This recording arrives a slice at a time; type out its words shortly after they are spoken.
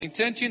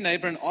Turn to your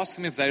neighbor and ask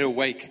them if they're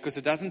awake, because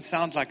it doesn't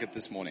sound like it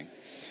this morning.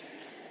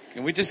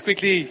 Can we just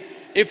quickly,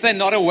 if they're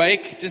not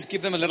awake, just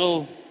give them a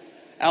little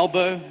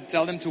elbow,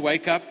 tell them to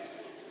wake up.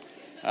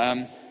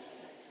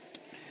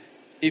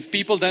 If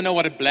people don't know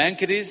what a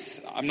blanket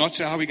is, I'm not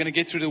sure how we're going to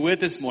get through the word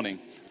this morning.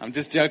 I'm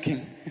just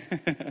joking.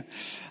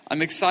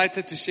 I'm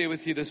excited to share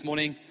with you this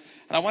morning.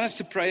 And I want us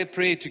to pray a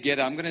prayer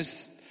together. I'm going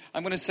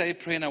to say a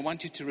prayer, and I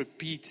want you to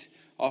repeat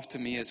after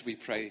me as we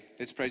pray.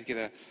 Let's pray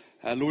together.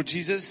 Lord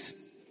Jesus,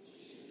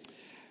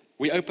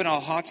 we open our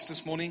hearts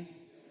this morning.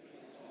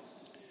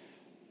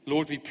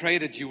 Lord, we pray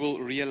that you will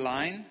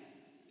realign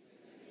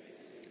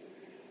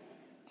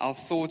our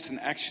thoughts and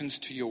actions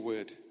to your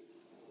word.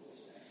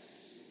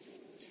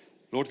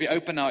 Lord, we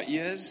open our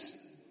ears.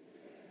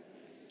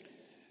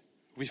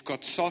 We've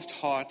got soft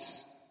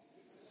hearts.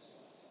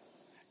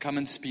 Come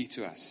and speak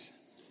to us.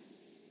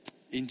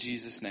 In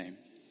Jesus' name.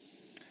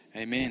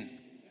 Amen.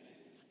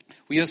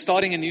 We are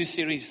starting a new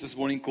series this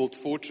morning called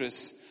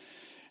Fortress.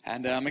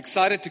 And I'm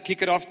excited to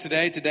kick it off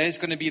today. Today is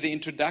going to be the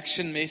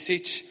introduction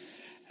message.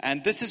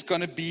 And this is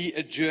going to be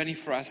a journey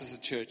for us as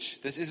a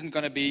church. This isn't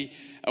going to be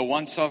a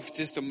once-off,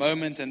 just a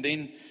moment, and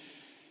then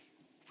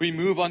we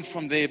move on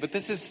from there. But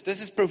this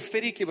is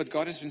prophetically what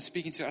God has been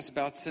speaking to us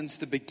about since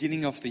the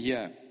beginning of the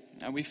year.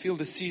 And we feel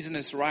the season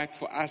is right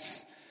for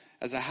us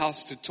as a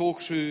house to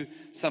talk through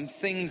some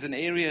things and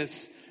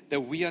areas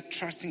that we are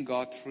trusting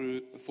God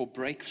for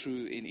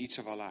breakthrough in each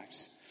of our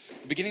lives.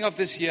 The beginning of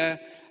this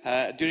year,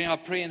 during our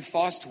pray and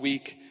fast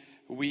week,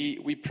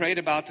 we prayed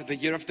about the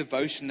year of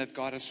devotion that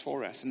God has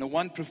for us. And the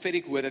one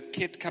prophetic word that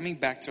kept coming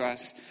back to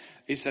us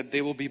is that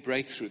there will be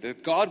breakthrough.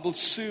 That God will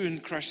soon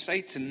crush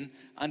Satan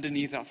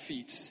underneath our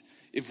feet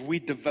if we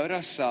devote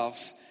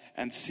ourselves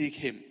and seek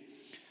Him.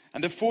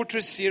 And the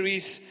Fortress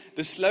series,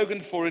 the slogan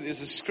for it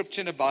is a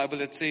scripture in the Bible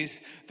that says,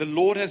 "The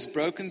Lord has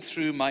broken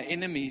through my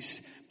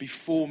enemies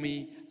before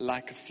me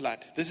like a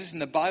flood." This is in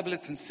the Bible.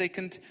 It's in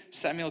 2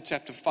 Samuel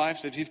chapter 5.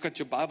 So if you've got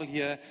your Bible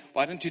here,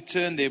 why don't you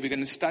turn there? We're going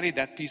to study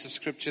that piece of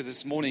scripture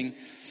this morning.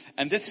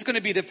 And this is going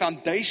to be the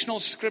foundational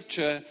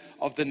scripture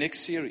of the next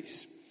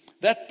series.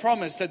 That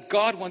promise that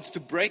God wants to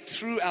break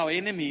through our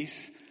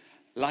enemies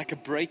like a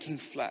breaking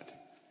flood.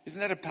 Isn't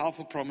that a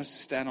powerful promise to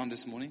stand on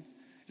this morning?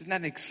 Isn't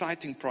that an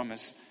exciting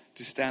promise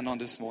to stand on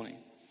this morning?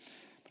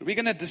 But we're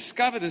going to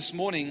discover this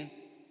morning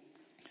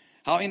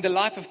how in the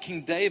life of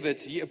King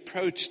David, he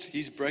approached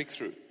his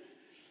breakthrough.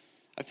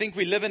 I think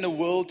we live in a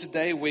world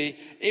today where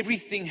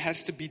everything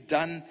has to be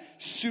done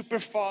super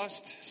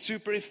fast,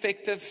 super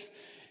effective.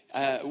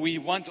 We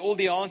want all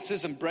the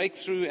answers and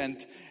breakthrough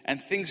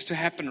and things to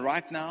happen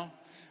right now.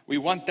 We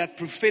want that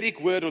prophetic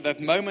word or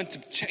that moment to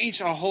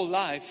change our whole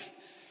life.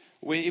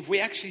 Where if we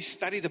actually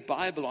study the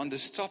Bible on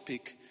this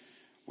topic,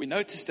 we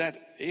notice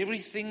that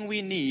everything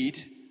we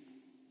need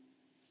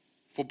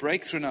for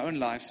breakthrough in our own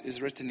lives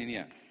is written in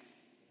here.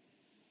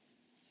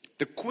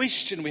 The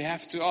question we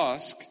have to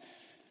ask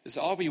is,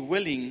 are we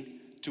willing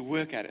to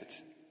work at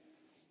it?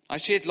 I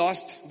shared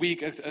last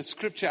week a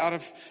scripture out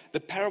of the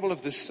parable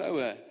of the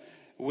sower,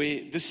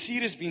 where the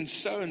seed has been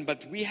sown,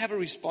 but we have a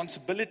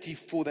responsibility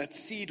for that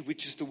seed,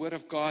 which is the word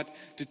of God,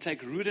 to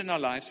take root in our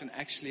lives and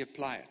actually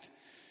apply it.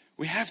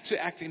 We have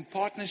to act in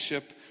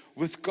partnership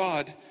with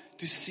God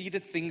to see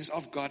the things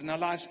of God in our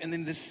lives. And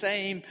in the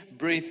same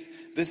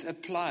breath, this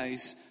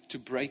applies to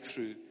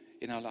breakthrough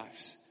in our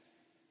lives.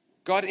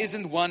 God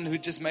isn't one who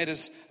just made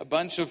us a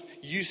bunch of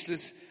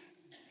useless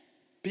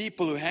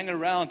people who hang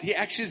around. He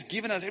actually has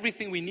given us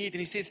everything we need. And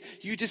He says,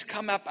 you just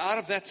come up out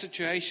of that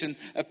situation,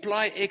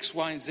 apply X,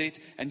 Y, and Z,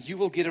 and you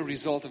will get a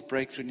result of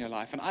breakthrough in your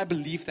life. And I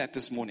believe that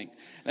this morning.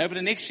 And over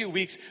the next few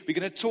weeks, we're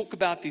going to talk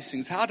about these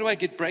things. How do I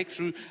get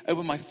breakthrough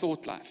over my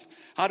thought life?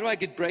 How do I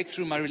get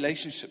breakthrough in my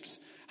relationships?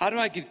 How do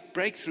I get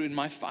breakthrough in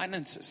my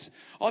finances?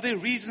 Are there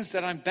reasons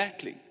that I'm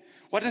battling?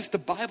 What does the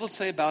Bible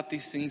say about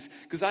these things?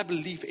 Because I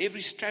believe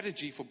every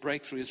strategy for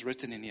breakthrough is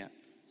written in here.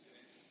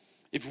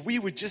 If we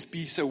would just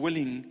be so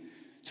willing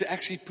to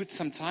actually put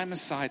some time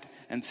aside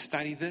and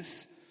study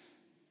this,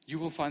 you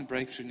will find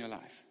breakthrough in your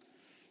life.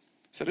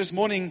 So this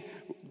morning,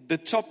 the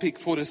topic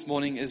for this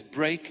morning is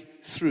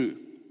breakthrough.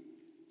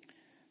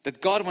 That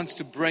God wants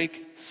to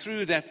break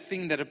through that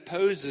thing that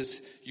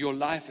opposes your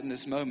life in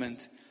this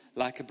moment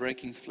like a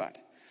breaking flood.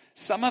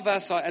 Some of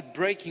us are at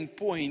breaking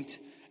point,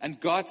 and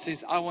God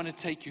says, I want to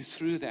take you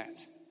through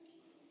that.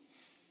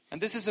 And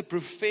this is a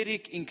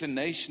prophetic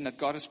inclination that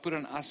God has put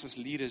on us as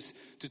leaders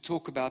to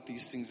talk about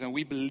these things. And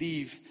we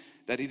believe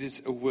that it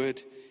is a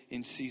word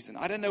in season.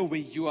 I don't know where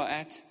you are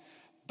at,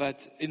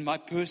 but in my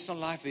personal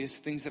life, there's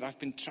things that I've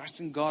been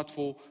trusting God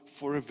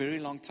for a very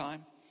long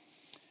time.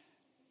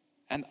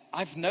 And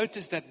I've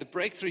noticed that the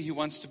breakthrough He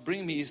wants to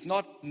bring me is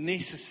not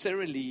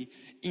necessarily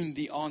in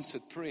the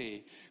answered prayer.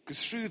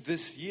 Because through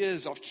this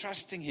years of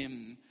trusting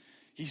Him,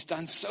 He's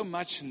done so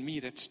much in me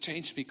that's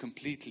changed me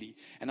completely.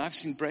 And I've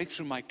seen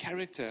breakthrough in my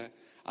character.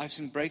 I've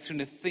seen breakthrough in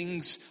the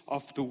things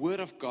of the Word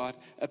of God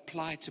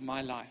applied to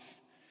my life.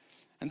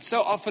 And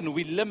so often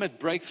we limit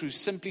breakthrough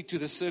simply to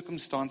the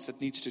circumstance that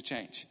needs to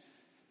change.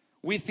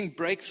 We think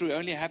breakthrough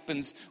only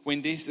happens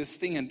when there's this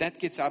thing and that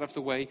gets out of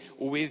the way,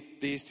 or where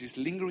there's this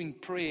lingering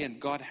prayer and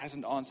God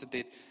hasn't answered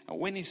it. And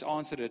when He's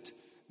answered it,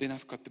 then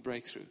I've got the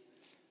breakthrough.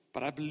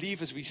 But I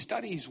believe as we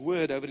study His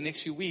Word over the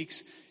next few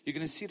weeks, you're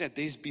going to see that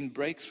there's been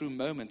breakthrough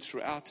moments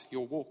throughout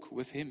your walk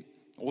with Him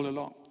all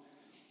along.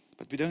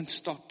 But we don't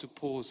stop to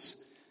pause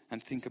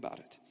and think about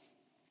it.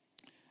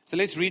 So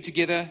let's read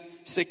together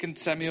 2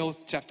 Samuel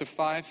chapter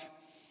 5.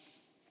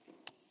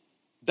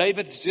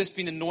 David's just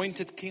been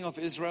anointed king of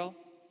Israel.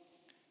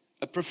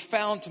 A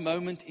profound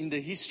moment in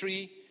the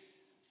history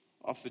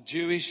of the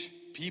Jewish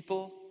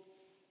people.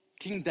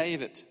 King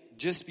David,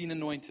 just been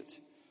anointed.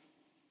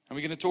 And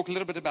we're going to talk a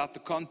little bit about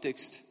the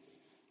context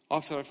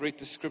after I've read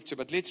the scripture.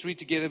 But let's read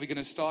together. We're going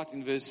to start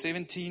in verse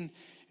 17.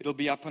 It'll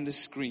be up on the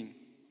screen.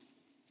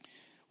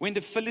 When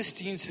the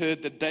Philistines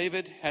heard that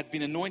David had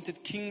been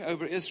anointed king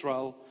over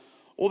Israel,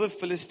 all the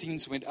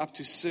Philistines went up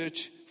to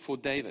search for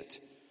David.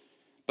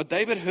 But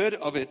David heard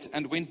of it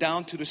and went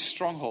down to the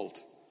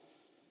stronghold.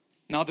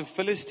 Now the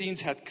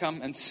Philistines had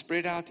come and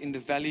spread out in the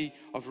valley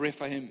of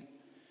Rephaim.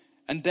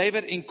 And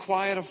David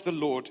inquired of the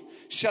Lord,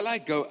 "Shall I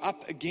go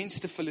up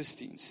against the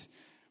Philistines?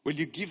 Will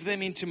you give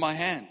them into my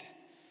hand?"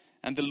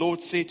 And the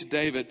Lord said to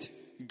David,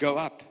 "Go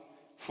up,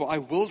 for I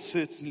will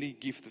certainly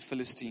give the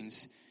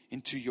Philistines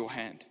into your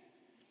hand."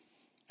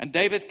 And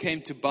David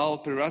came to Baal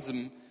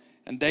Perazim,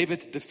 and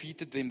David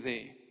defeated them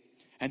there.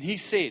 And he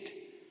said,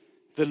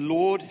 "The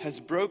Lord has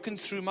broken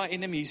through my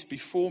enemies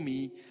before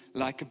me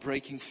like a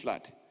breaking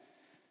flood."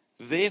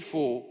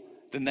 Therefore,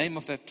 the name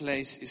of that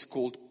place is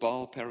called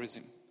Baal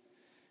Perazim.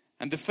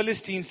 And the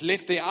Philistines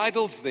left their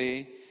idols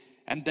there,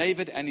 and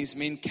David and his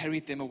men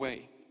carried them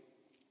away.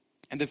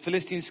 And the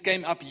Philistines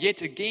came up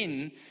yet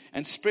again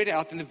and spread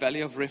out in the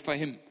valley of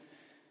Rephaim.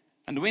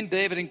 And when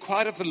David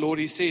inquired of the Lord,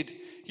 he said,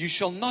 "You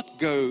shall not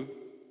go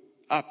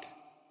up,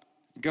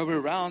 go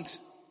around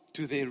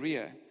to their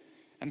rear,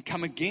 and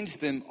come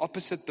against them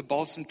opposite the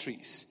balsam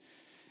trees.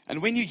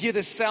 And when you hear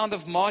the sound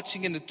of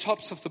marching in the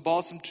tops of the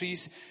balsam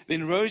trees,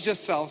 then rouse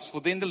yourselves, for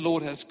then the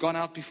Lord has gone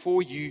out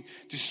before you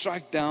to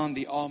strike down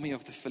the army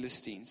of the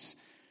Philistines."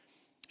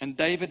 And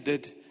David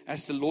did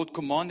as the Lord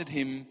commanded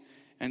him,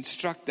 and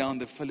struck down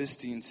the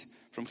Philistines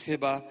from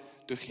Geba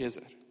to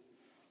Gezer.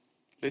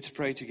 Let's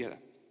pray together.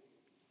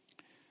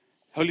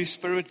 Holy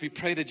Spirit, we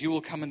pray that you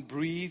will come and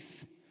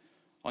breathe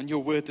on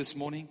your word this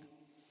morning.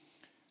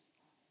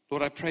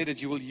 Lord, I pray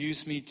that you will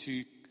use me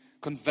to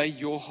convey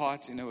your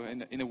heart in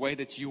a way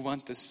that you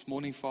want this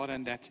morning, Father,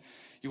 and that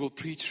you will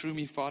preach through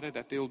me, Father,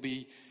 that there will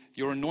be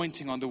your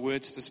anointing on the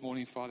words this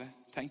morning, Father.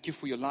 Thank you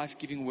for your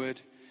life-giving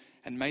word,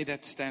 and may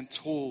that stand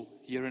tall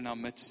here in our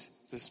midst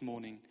this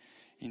morning,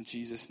 in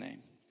Jesus'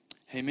 name.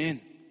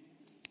 Amen.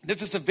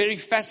 This is a very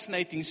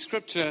fascinating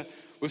scripture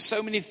with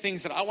so many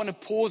things that I want to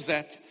pause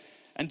at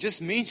and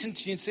just mention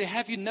to you and say,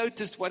 have you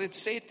noticed what it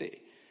said there?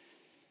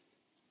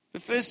 The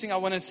first thing I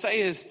want to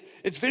say is,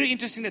 it's very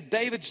interesting that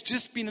David's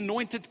just been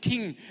anointed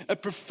king, a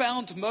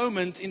profound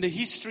moment in the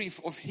history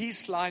of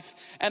his life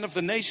and of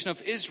the nation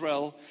of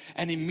Israel,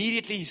 and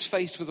immediately he's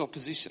faced with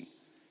opposition.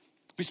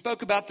 We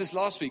spoke about this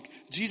last week.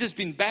 Jesus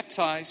been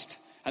baptized,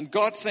 and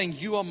God saying,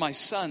 "You are my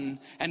son,"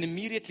 and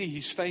immediately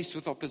he's faced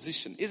with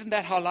opposition. Isn't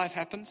that how life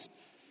happens?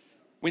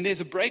 When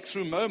there's a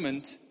breakthrough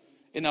moment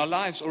in our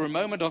lives, or a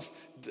moment of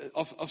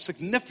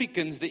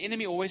significance, the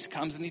enemy always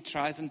comes and he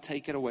tries and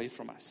take it away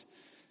from us.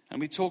 And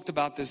we talked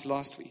about this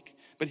last week.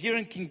 But here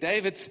in King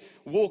David's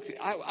walk,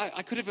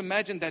 I could have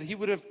imagined that he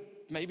would have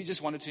maybe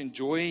just wanted to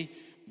enjoy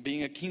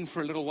being a king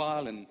for a little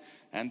while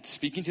and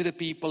speaking to the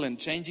people and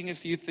changing a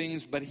few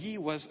things. But he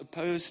was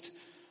opposed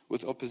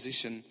with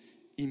opposition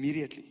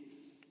immediately.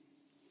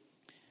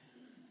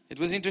 It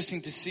was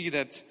interesting to see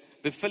that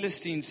the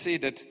Philistines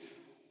said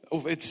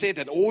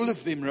that all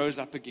of them rose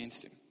up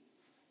against him.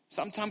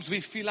 Sometimes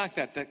we feel like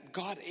that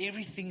God,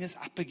 everything is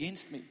up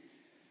against me.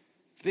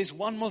 If there's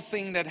one more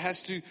thing that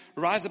has to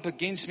rise up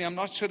against me, I'm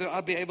not sure that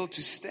I'll be able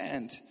to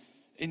stand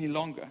any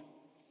longer.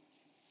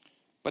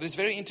 But it's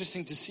very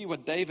interesting to see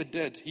what David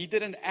did. He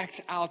didn't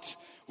act out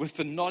with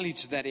the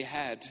knowledge that he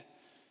had.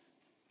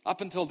 Up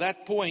until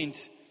that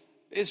point,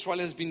 Israel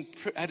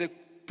had a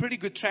pretty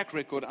good track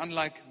record,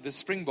 unlike the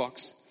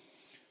Springboks,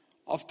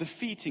 of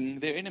defeating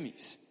their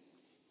enemies.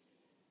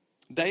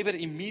 David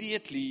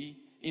immediately,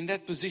 in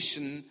that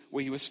position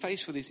where he was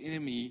faced with his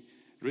enemy,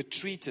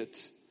 retreated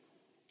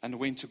and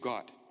went to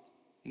God.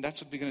 And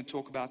that's what we're going to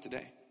talk about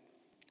today.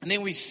 And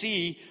then we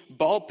see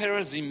Baal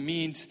Perazim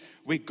means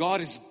where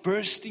God is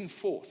bursting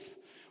forth,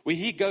 where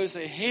he goes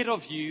ahead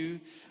of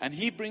you and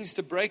he brings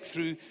the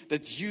breakthrough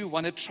that you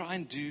want to try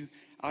and do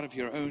out of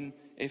your own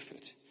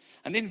effort.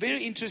 And then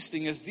very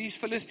interesting is these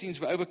Philistines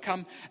were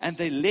overcome and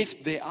they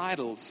left their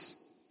idols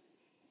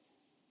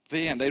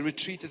there and they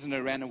retreated and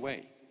they ran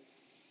away.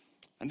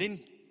 And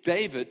then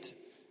David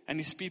and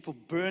his people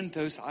burned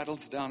those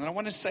idols down. And I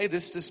want to say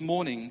this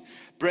morning.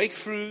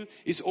 Breakthrough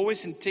is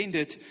always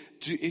intended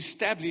to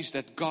establish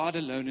that God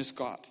alone is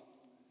God.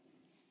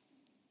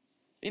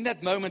 In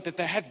that moment that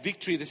they had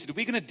victory, they said,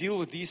 we're going to deal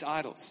with these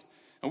idols.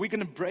 And we're going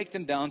to break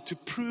them down to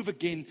prove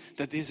again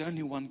that there's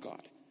only one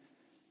God.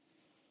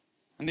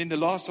 And then the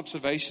last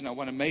observation I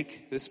want to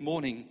make this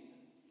morning,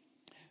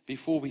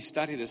 before we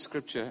study the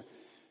scripture,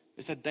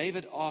 is that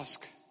David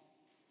asked,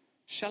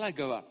 shall I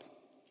go up?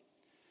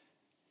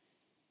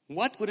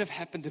 What would have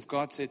happened if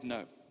God said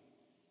no?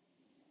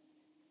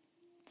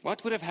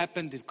 What would have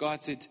happened if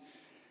God said,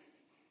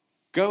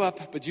 go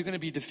up, but you're going to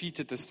be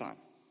defeated this time?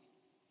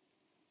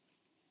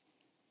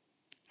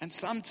 And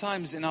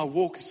sometimes in our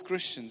walk as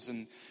Christians,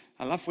 and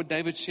I love what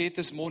David shared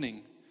this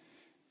morning,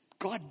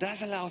 God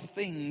does allow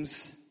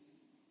things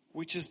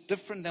which is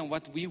different than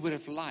what we would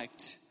have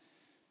liked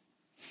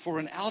for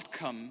an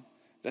outcome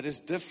that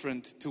is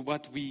different to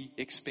what we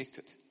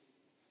expected.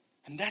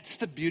 And that's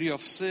the beauty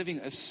of serving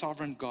a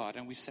sovereign God.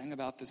 And we sang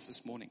about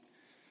this morning.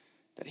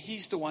 That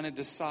He's the one who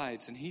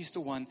decides, and He's the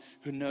one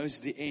who knows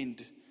the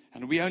end.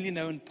 And we only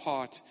know in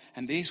part.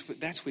 And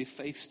that's where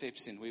faith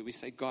steps in, where we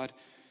say, God,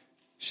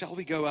 shall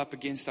we go up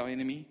against our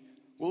enemy?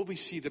 Will we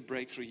see the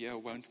breakthrough here or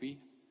won't we?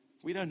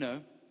 We don't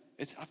know.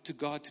 It's up to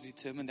God to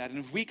determine that. And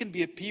if we can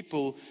be a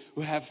people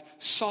who have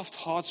soft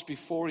hearts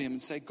before Him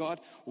and say,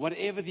 God,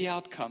 whatever the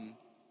outcome,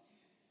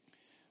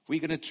 we're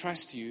going to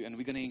trust You and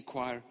we're going to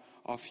inquire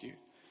of You.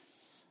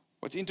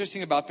 What's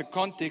interesting about the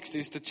context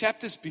is the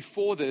chapters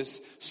before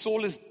this,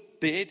 Saul is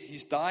dead,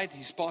 he's died,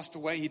 he's passed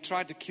away, he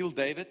tried to kill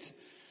David.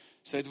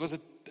 So it was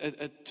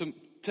a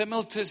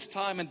tumultuous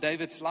time in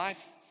David's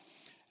life.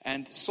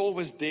 And Saul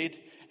was dead.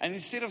 And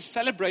instead of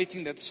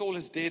celebrating that Saul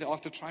is dead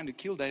after trying to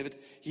kill David,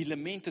 he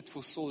lamented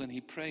for Saul and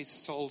he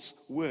praised Saul's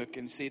work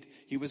and said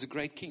he was a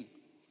great king.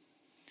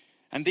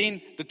 And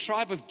then the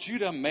tribe of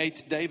Judah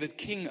made David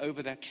king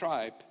over that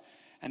tribe.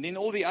 And then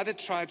all the other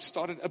tribes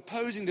started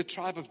opposing the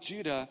tribe of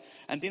Judah.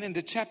 And then in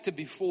the chapter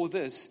before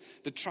this,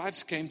 the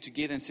tribes came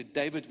together and said,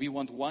 David, we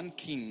want one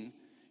king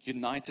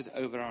united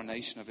over our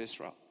nation of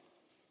Israel.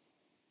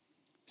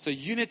 So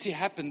unity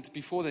happened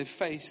before they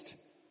faced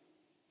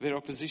their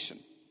opposition.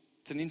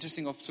 It's an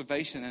interesting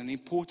observation and an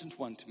important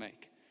one to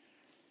make.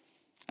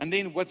 And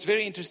then what's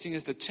very interesting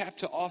is the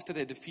chapter after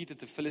they defeated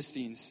the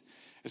Philistines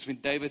is when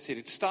David said,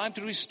 it's time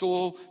to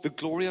restore the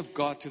glory of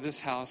God to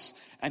this house.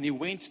 And he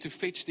went to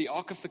fetch the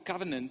Ark of the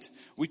Covenant,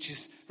 which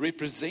is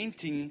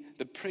representing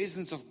the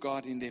presence of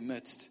God in their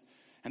midst.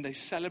 And they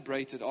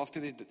celebrated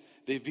after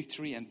their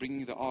victory and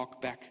bringing the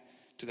Ark back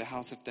to the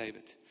house of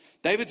David.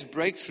 David's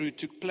breakthrough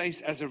took place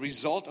as a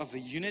result of the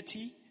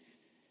unity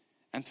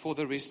and for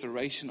the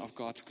restoration of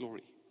God's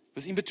glory. It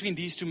was in between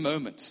these two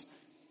moments.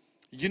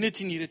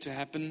 Unity needed to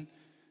happen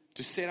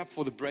to set up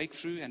for the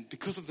breakthrough. And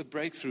because of the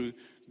breakthrough,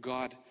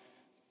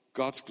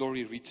 God's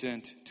glory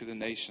returned to the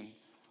nation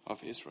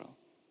of Israel.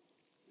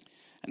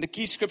 And the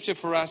key scripture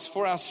for us,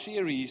 for our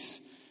series,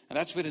 and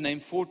that's where the name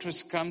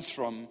Fortress comes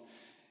from,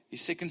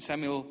 is 2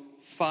 Samuel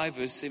 5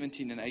 verse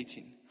 17 and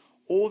 18.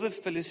 All the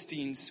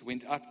Philistines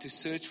went up to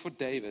search for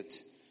David,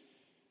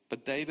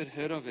 but David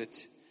heard of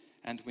it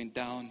and went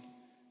down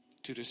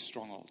to the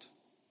stronghold.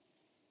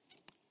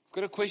 I've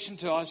got a question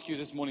to ask you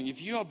this morning.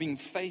 If you are being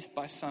faced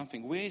by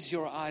something, where's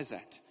your eyes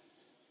at?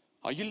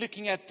 Are you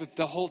looking at it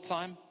the whole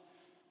time?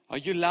 Are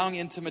you allowing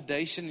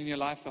intimidation in your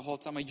life the whole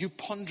time? Are you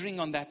pondering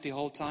on that the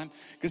whole time?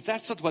 Because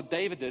that's not what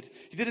David did.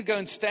 He didn't go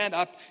and stand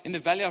up in the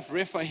valley of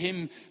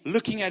Rephaim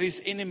looking at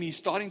his enemy,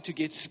 starting to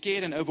get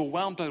scared and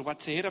overwhelmed by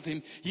what's ahead of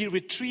him. He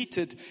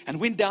retreated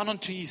and went down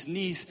onto his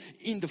knees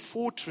in the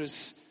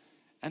fortress.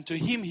 And to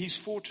him, his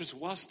fortress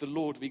was the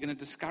Lord. We're going to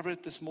discover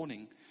it this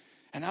morning.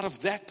 And out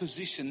of that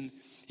position,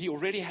 he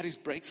already had his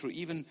breakthrough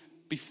even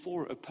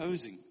before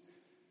opposing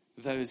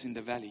those in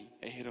the valley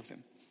ahead of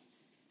him.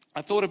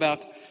 I thought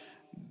about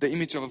the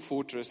image of a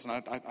fortress, and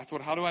I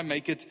thought, how do I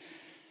make it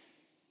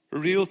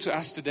real to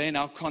us today in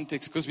our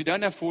context? Because we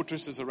don't have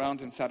fortresses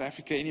around in South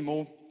Africa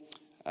anymore.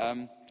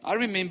 I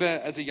remember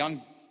as a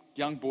young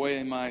boy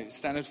in my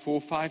standard 4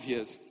 or 5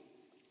 years,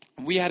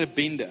 we had a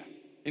bender.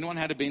 Anyone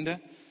had a bender?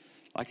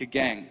 Like a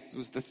gang. It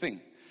was the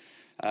thing.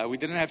 We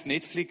didn't have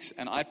Netflix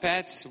and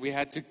iPads. We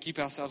had to keep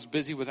ourselves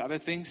busy with other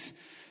things.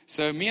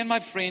 So me and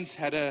my friends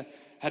had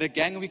a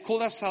gang, and we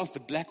called ourselves the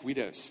Black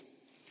Widows.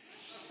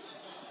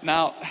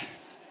 Now,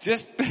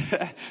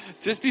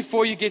 just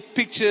before you get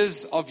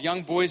pictures of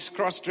young boys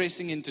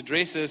cross-dressing into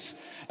dresses,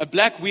 a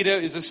black widow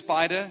is a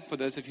spider, for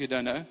those of you who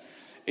don't know.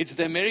 It's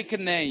the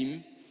American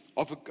name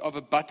of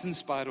a button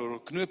spider or a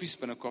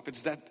knoopiespinnekop.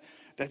 It's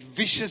that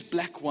vicious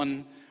black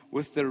one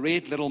with the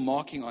red little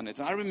marking on it.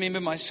 And I remember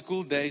my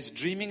school days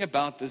dreaming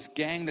about this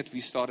gang that we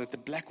started, the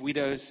Black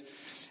Widows.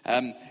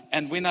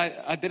 And when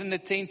I didn't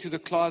attend to the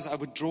class, I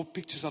would draw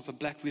pictures of the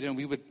Black Widow and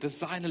we would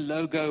design a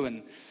logo.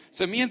 And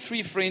so me and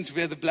 3 friends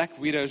were the Black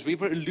Widows. We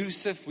were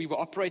elusive. We were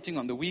operating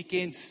on the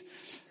weekends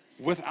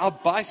with our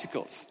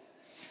bicycles.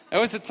 That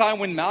was the time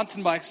when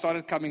mountain bikes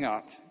started coming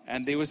out.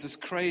 And there was this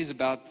craze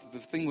about the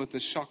thing with the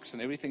shocks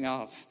and everything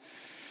else.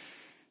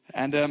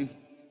 And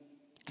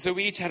so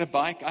we each had a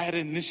bike. I had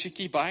a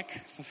Nishiki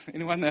bike.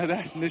 Anyone know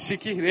that?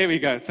 Nishiki? There we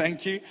go.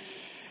 Thank you.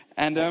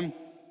 And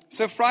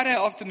So Friday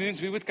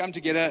afternoons, we would come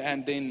together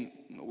and then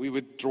we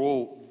would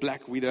draw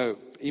Black Widow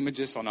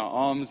images on our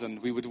arms,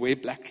 and we would wear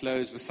black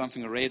clothes with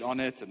something red on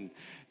it, and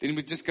then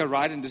we'd just go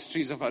ride in the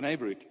streets of our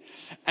neighborhood.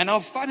 And our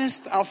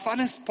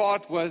funnest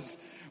part was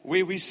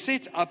where we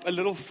set up a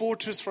little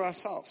fortress for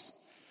ourselves.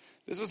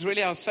 This was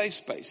really our safe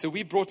space. So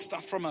we brought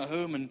stuff from our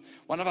home, and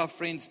one of our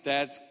friends'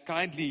 dad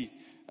kindly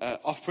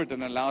offered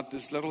and allowed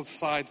this little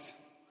side,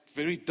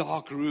 very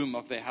dark room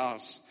of their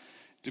house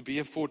to be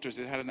a fortress.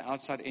 It had an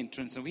outside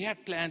entrance, and we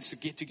had plans to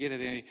get together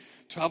there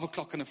 12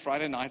 o'clock on a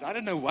Friday night. I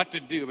don't know what to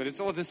do, but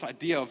it's all this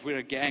idea of we're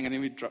a gang, and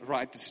then we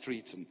ride the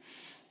streets, and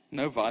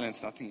no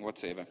violence, nothing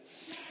whatsoever.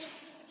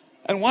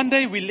 And one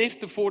day we left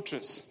the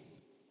fortress,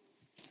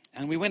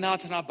 and we went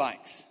out on our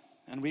bikes,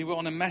 and we were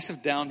on a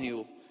massive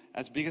downhill,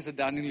 as big as a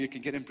downhill you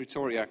can get in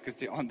Pretoria, because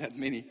there aren't that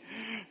many.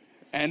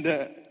 And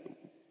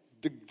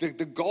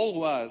the goal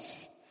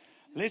was,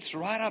 let's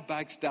ride our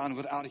bikes down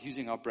without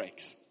using our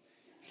brakes.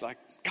 It's like,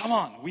 come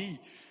on, we're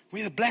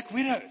the Black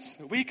Widows.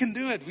 We can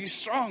do it. We're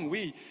strong.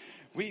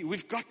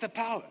 We've got the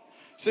power.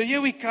 So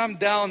here we come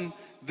down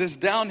this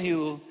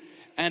downhill,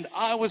 and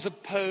I was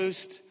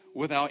opposed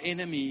with our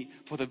enemy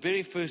for the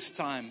very first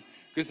time,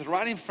 because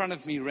right in front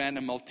of me ran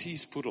a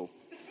Maltese poodle.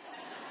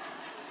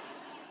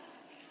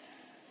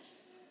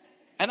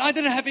 And I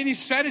didn't have any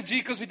strategy,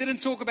 because we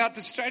didn't talk about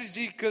the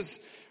strategy, because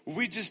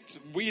we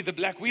the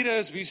Black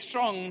Widows, we're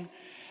strong.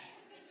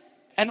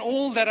 And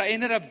all that I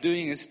ended up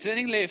doing is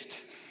turning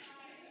left.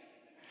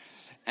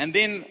 And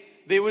then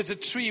there was a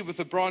tree with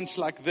a branch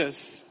like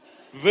this,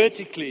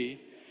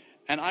 vertically.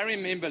 And I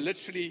remember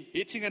literally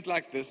hitting it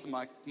like this.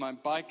 My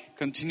bike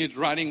continued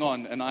riding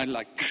on, and I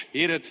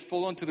hit it,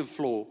 fall onto the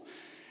floor.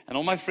 And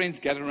all my friends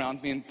gathered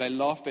around me, and they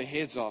laughed their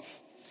heads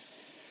off.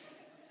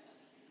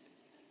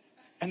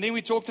 And then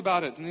we talked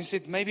about it, and they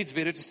said, maybe it's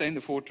better to stay in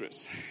the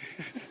fortress.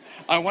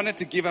 I wanted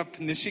to give up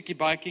Nishiki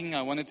biking.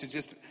 I wanted to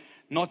just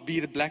not be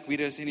the Black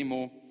Widows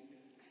anymore.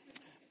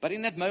 But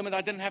in that moment,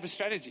 I didn't have a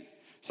strategy.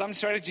 Some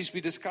strategies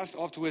we discussed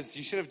afterwards,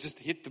 you should have just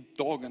hit the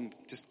dog and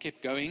just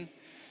kept going.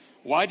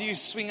 Why do you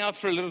swing out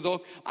for a little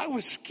dog? I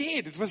was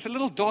scared. It was a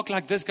little dog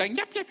like this going,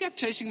 yap, yap, yap,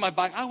 chasing my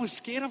bike. I was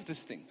scared of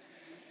this thing.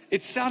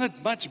 It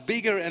sounded much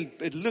bigger, and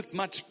it looked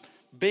much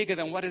bigger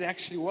than what it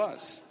actually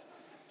was.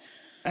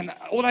 And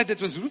all I did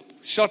was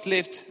shot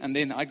left, and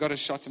then I got a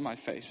shot in my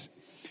face.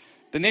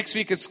 The next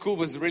week at school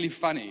was really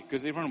funny,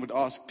 because everyone would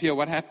ask, Pia,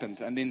 what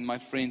happened? And then my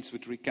friends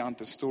would recount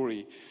the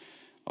story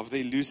of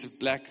the elusive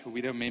Black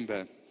Widow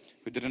member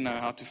who didn't know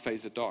how to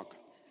face a dog.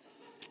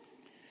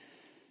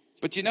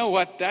 But you know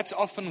what? That's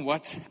often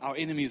what our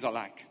enemies are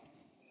like.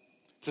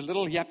 It's a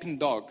little yapping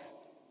dog.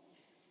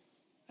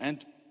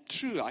 And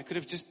true, I could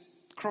have just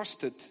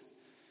crossed it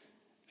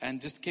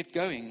and just kept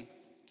going.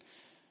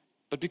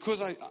 But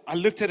because I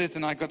looked at it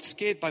and I got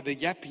scared by the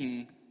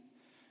yapping,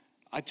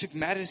 I took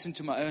matters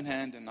into my own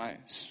hand, and I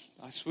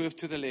swerved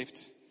to the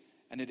left,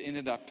 and it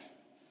ended up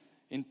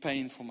in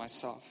pain for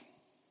myself.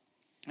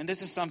 And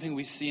this is something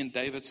we see in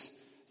David's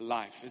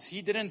life. Is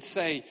he didn't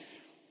say,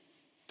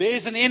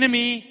 there's an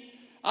enemy,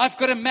 I've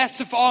got a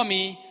massive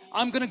army,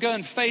 I'm going to go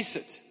and face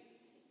it.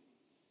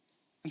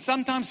 And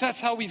sometimes that's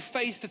how we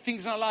face the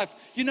things in our life.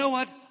 You know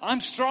what?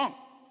 I'm strong.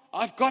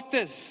 I've got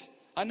this.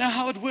 I know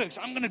how it works.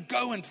 I'm going to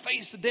go and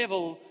face the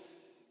devil.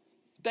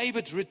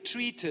 David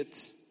retreated.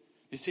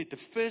 He said, the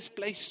first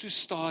place to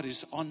start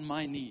is on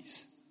my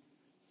knees.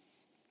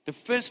 The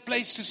first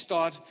place to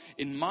start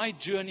in my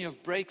journey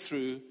of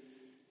breakthrough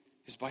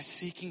is by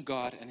seeking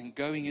God and then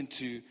going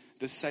into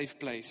the safe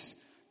place,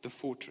 the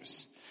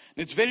fortress.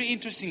 And it's very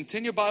interesting.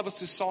 Turn your Bibles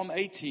to Psalm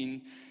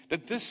 18,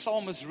 that this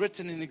psalm was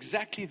written in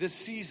exactly this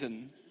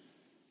season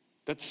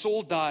that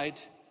Saul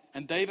died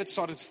and David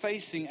started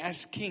facing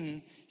as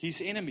king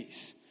his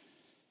enemies.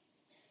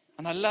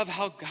 And I love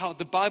how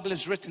the Bible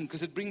is written,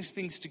 because it brings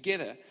things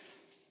together.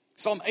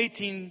 Psalm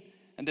 18,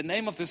 and the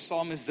name of this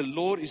psalm is, the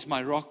Lord is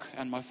my rock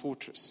and my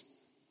fortress.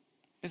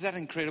 Is that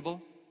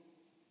incredible?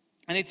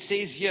 And it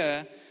says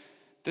here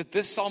that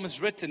this psalm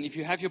is written, if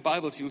you have your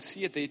Bibles, you'll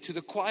see it there, to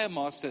the choir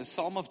master, a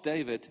psalm of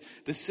David,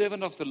 the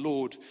servant of the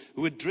Lord,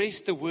 who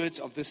addressed the words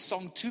of this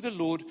song to the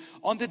Lord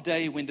on the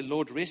day when the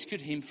Lord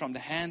rescued him from the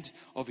hand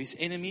of his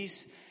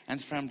enemies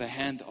and from the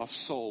hand of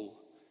Saul.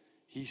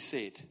 He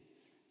said,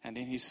 and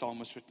then his psalm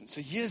was written.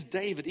 So here's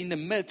David in the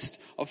midst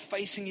of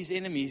facing his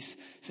enemies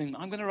saying,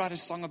 I'm going to write a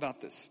song about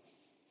this.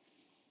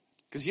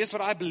 Because here's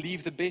what I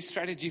believe the best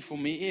strategy for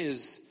me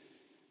is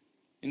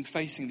in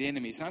facing the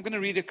enemies. And I'm going to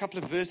read a couple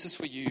of verses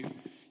for you.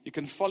 You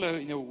can follow,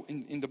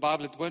 in the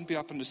Bible. It won't be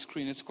up on the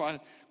screen. It's quite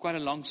a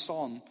long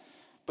psalm.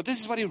 But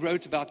this is what he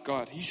wrote about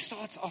God. He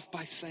starts off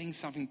by saying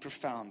something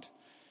profound.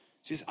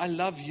 He says, I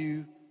love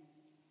you,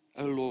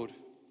 O Lord,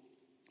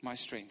 my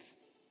strength.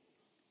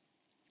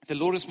 The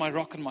Lord is my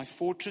rock and my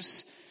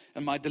fortress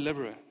and my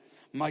deliverer,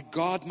 my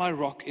God, my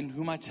rock in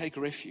whom I take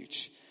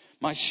refuge,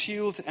 my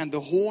shield and the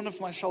horn of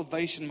my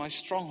salvation, my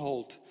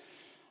stronghold.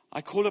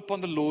 I call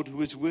upon the Lord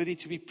who is worthy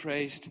to be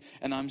praised,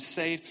 and I'm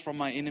saved from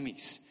my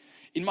enemies.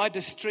 In my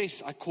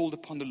distress, I called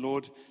upon the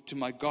Lord. To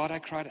my God, I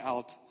cried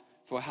out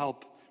for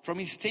help From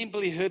his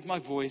temple he heard my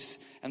voice,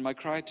 and my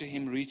cry to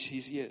him reached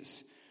his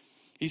ears.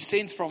 He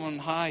sent from on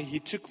high, he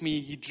took me,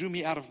 he drew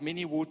me out of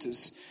many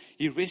waters.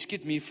 He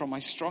rescued me from my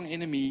strong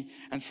enemy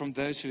and from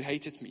those who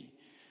hated me.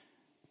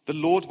 The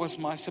Lord was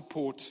my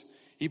support.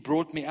 He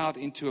brought me out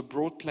into a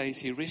broad place.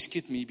 He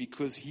rescued me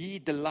because he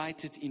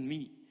delighted in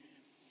me.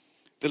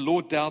 The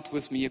Lord dealt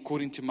with me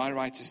according to my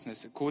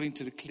righteousness. According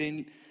to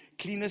the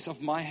cleanness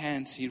of my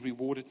hands, he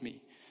rewarded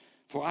me.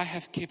 For I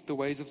have kept the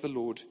ways of the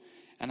Lord,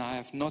 and I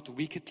have not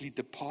wickedly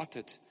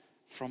departed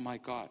from my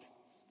God.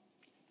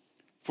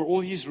 For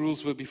all his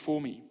rules were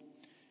before me,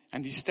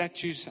 and his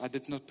statutes I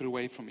did not put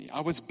away from me. I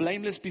was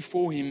blameless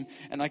before him,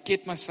 and I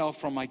kept myself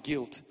from my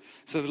guilt.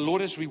 So the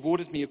Lord has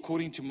rewarded me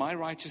according to my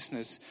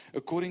righteousness,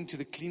 according to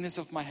the cleanness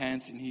of my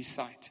hands in his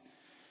sight.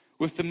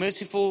 With the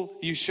merciful,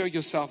 you show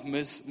yourself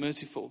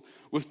merciful.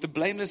 With the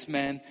blameless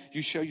man,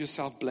 you show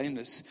yourself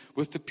blameless.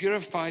 With the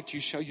purified, you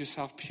show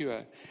yourself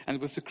pure. And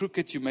with the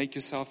crooked,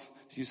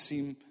 you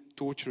seem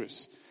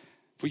torturous.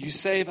 For you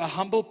save a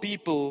humble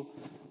people,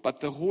 but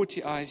the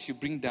haughty eyes you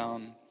bring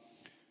down.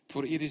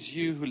 For it is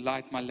you who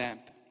light my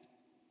lamp.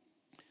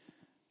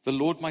 The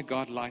Lord my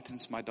God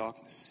lightens my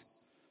darkness.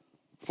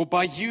 For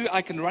by you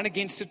I can run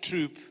against a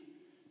troop.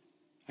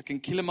 I can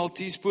kill a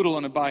Maltese poodle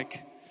on a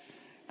bike.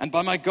 And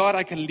by my God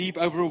I can leap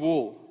over a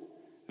wall.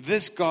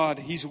 This God,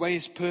 his way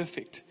is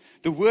perfect.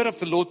 The word of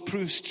the Lord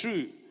proves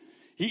true.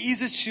 He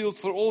is a shield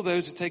for all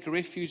those who take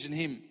refuge in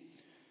him.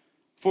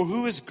 For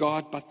who is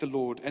God but the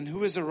Lord? And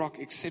who is a rock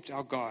except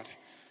our God?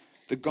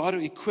 The God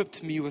who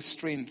equipped me with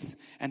strength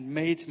and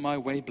made my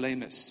way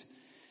blameless.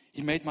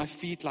 He made my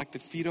feet like the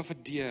feet of a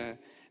deer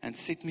and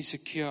set me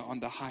secure on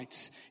the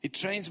heights. He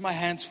trains my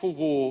hands for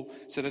war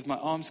so that my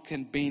arms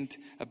can bend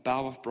a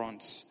bow of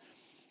bronze.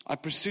 I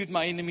pursued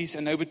my enemies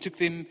and overtook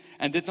them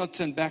and did not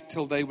turn back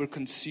till they were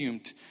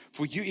consumed.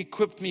 For you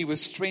equipped me with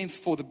strength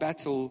for the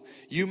battle.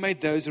 You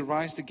made those who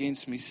rise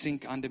against me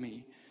sink under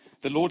me.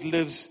 The Lord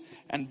lives,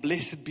 and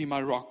blessed be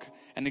my rock,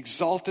 and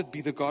exalted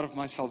be the God of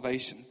my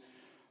salvation.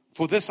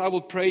 For this I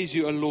will praise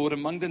you, O Lord,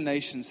 among the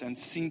nations, and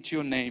sing to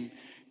your name.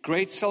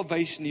 Great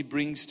salvation he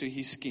brings to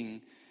his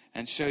king,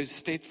 and shows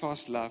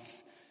steadfast love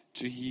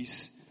to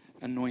his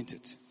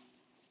anointed.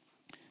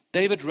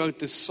 David wrote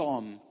this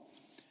psalm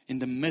in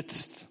the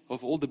midst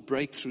of all the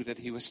breakthrough that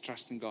he was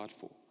trusting God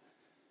for,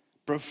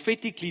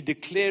 prophetically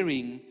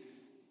declaring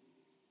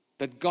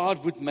that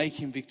God would make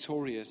him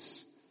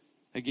victorious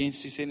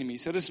against his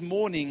enemies. So this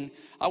morning,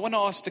 I want to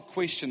ask the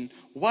question,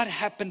 what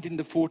happened in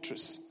the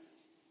fortress?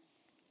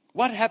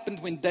 What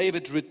happened when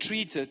David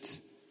retreated?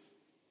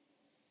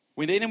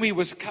 When the enemy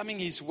was coming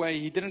his way,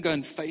 he didn't go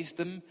and face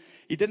them.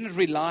 He didn't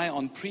rely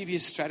on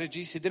previous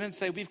strategies. He didn't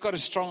say, we've got a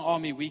strong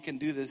army, we can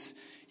do this.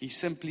 He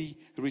simply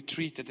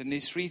retreated. And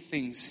there's three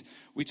things,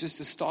 which is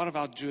the start of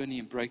our journey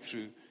and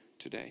breakthrough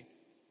today.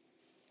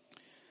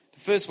 The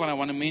first one I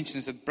want to mention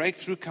is that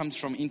breakthrough comes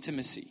from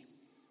intimacy.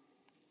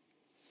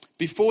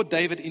 Before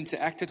David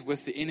interacted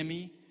with the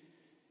enemy,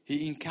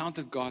 he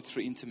encountered God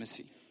through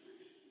intimacy.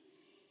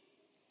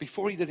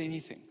 Before he did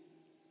anything.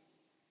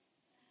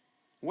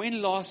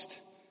 When last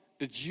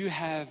did you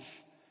have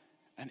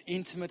an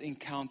intimate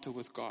encounter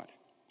with God?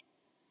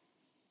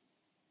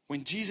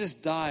 When Jesus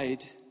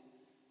died,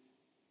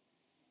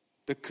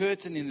 the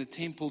curtain in the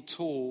temple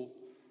tore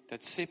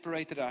that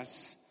separated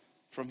us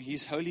from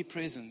his holy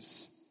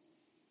presence.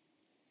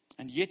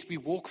 And yet we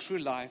walk through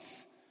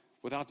life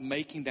without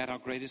making that our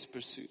greatest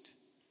pursuit.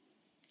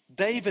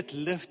 David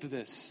lived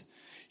this.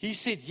 He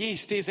said,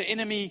 yes, there's an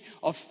enemy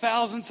of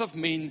thousands of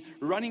men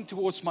running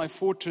towards my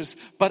fortress,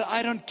 but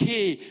I don't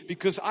care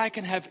because I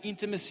can have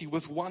intimacy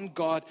with one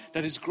God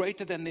that is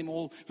greater than them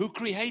all, who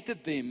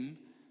created them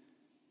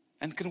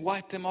and can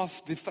wipe them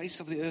off the face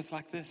of the earth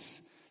like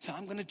this. So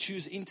I'm going to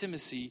choose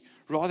intimacy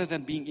rather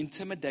than being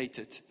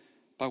intimidated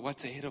by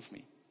what's ahead of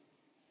me.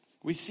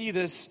 We see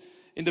this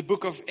in the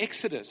book of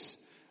Exodus.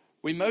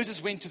 When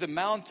Moses went to the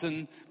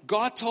mountain,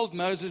 God told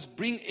Moses,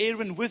 bring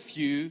Aaron with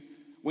you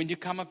when you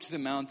come up to the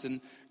mountain.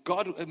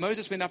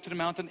 Moses went up to the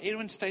mountain,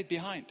 Aaron stayed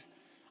behind.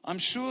 I'm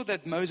sure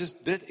that Moses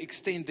did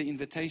extend the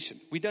invitation.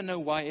 We don't know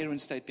why Aaron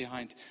stayed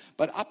behind.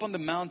 But up on the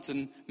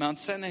mountain, Mount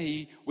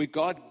Sinai, where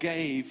God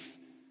gave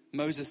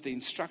Moses the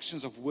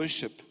instructions of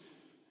worship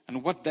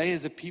and what they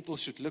as a people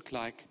should look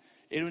like,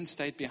 Aaron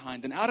stayed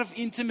behind. And out of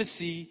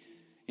intimacy,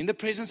 in the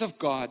presence of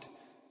God,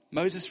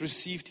 Moses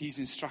received his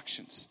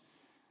instructions.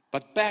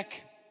 But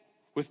back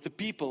with the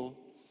people,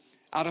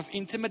 out of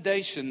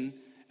intimidation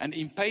and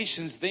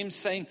impatience, them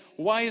saying,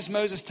 why is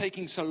Moses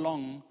taking so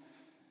long?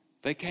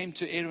 They came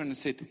to Aaron and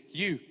said,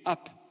 you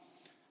up,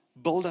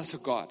 build us a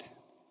God.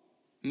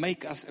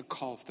 Make us a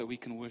calf that we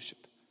can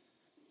worship.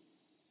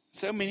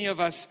 So many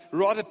of us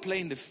rather play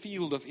in the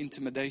field of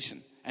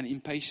intimidation and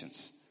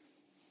impatience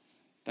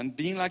than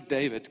being like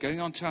David,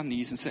 going onto our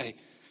knees and say,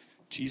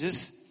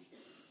 Jesus,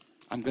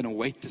 I'm going to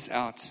wait this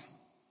out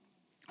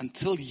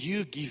until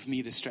you give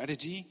me the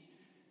strategy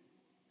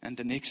and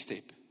the next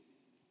step.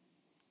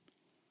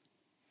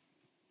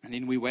 And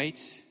then we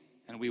wait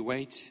and we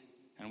wait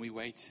and we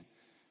wait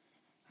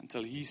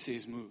until he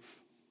says move.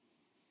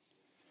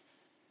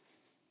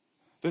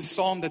 This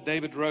psalm that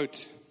David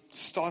wrote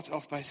starts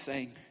off by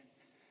saying,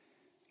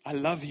 I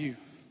love you,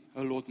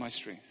 O Lord, my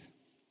strength.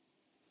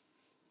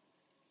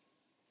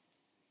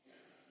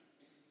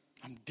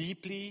 I'm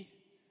deeply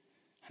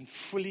and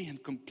fully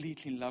and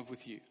completely in love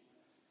with you.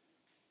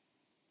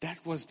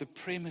 That was the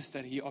premise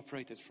that he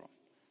operated from.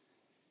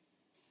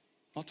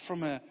 Not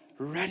from a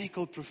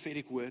radical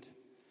prophetic word,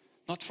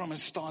 not from a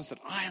stance that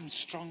I am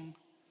strong,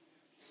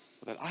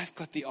 or that I've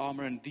got the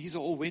armor, and these are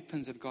all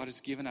weapons that God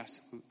has given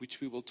us,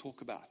 which we will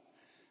talk about.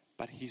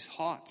 But his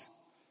heart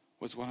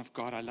was one of,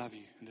 God, I love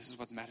you. And this is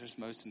what matters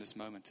most in this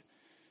moment.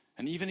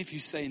 And even if you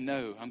say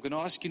no, I'm going to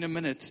ask you in a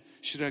minute,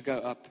 should I go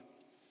up?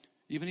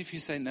 Even if you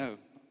say no,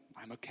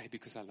 I'm okay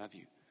because I love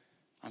you.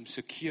 I'm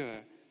secure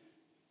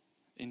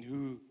in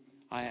who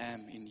I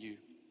am in you.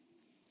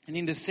 And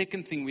then the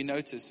second thing we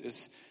notice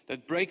is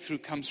that breakthrough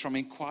comes from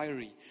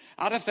inquiry.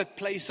 Out of that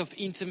place of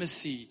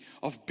intimacy,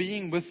 of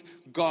being with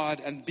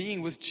God and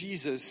being with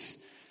Jesus,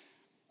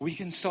 we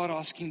can start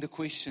asking the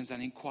questions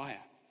and inquire.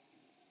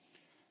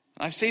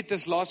 And I said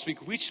this last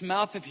week, which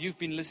mouth have you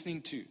been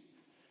listening to?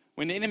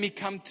 When the enemy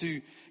came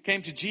to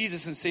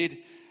Jesus and said,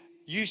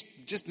 you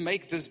just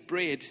make this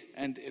bread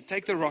and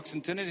take the rocks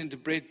and turn it into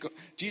bread.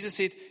 Jesus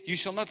said, you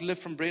shall not live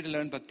from bread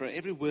alone, but by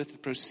every word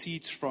that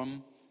proceeds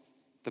from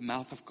the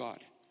mouth of God.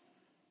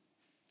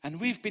 And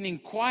we've been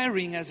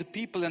inquiring as a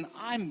people, and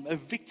I'm a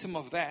victim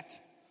of that,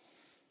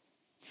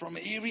 from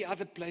every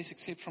other place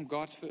except from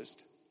God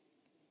first.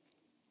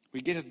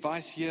 We get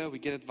advice here, we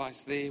get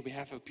advice there, we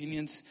have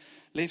opinions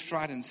left,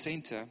 right, and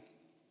center.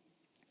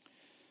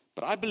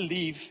 But I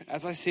believe,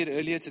 as I said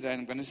earlier today,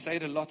 and I'm going to say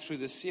it a lot through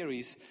this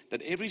series,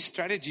 that every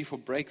strategy for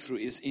breakthrough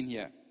is in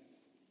here.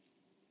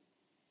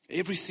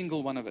 Every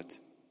single one of it.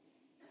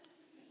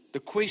 The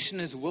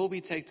question is, will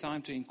we take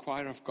time to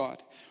inquire of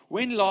God?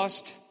 When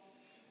last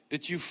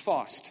did you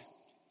fast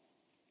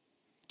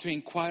to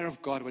inquire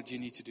of God what you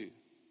need to do?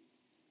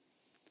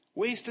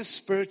 Where's the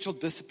spiritual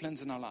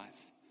disciplines in our life?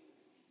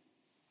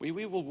 We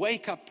will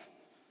wake up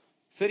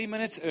 30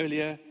 minutes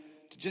earlier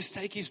to just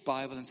take his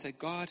Bible and say,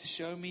 God,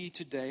 show me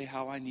today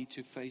how I need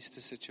to face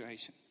the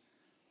situation.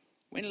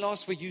 When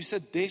last were you so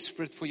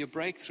desperate for your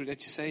breakthrough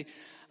that you say,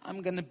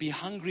 I'm going to be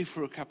hungry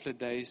for a couple of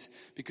days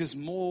because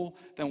more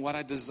than what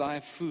I desire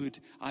food,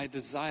 I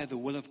desire the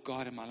will of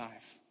God in my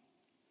life.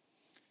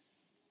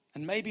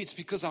 And maybe it's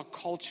because our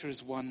culture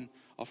is one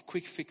of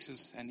quick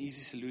fixes and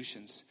easy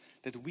solutions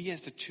that we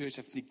as the church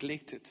have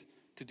neglected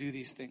to do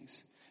these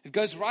things. It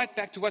goes right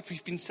back to what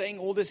we've been saying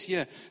all this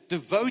year.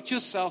 Devote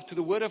yourself to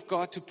the Word of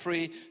God, to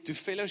prayer, to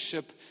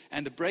fellowship,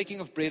 and the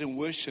breaking of bread and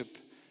worship.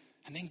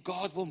 And then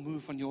God will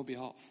move on your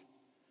behalf.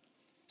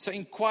 So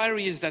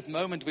inquiry is that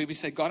moment where we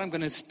say, God, I'm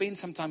going to spend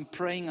some time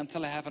praying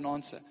until I have an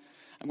answer.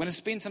 I'm going to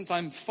spend some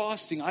time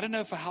fasting. I don't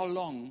know for how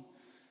long.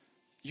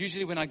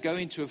 Usually when I go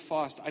into a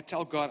fast, I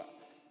tell God,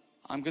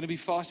 I'm going to be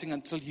fasting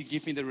until you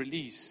give me the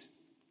release.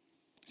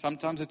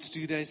 Sometimes it's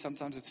 2 days,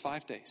 sometimes it's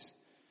 5 days.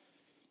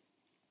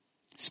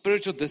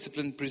 Spiritual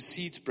discipline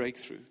precedes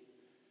breakthrough.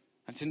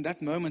 And it's in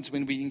that moment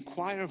when we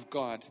inquire of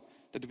God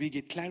that we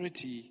get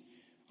clarity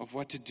of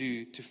what to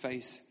do to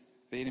face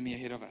the enemy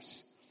ahead of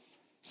us.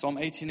 Psalm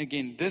 18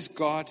 again. This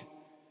God,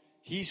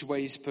 his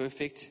way is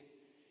perfect.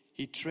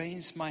 He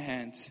trains my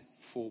hands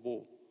for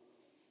war.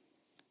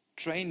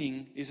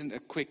 Training isn't a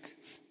quick,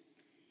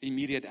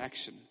 immediate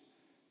action.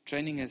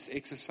 Training is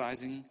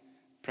exercising,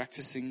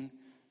 practicing,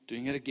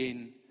 doing it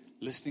again,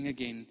 listening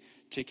again,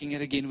 checking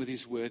it again with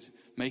his word,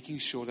 making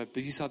sure that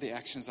these are the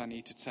actions I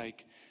need to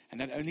take. And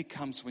that only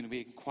comes when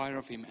we inquire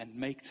of him and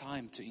make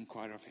time to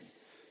inquire of him.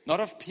 Not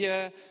of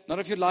peer, not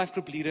of your life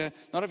group leader,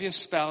 not of your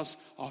spouse,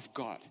 of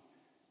God.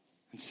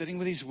 And sitting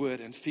with his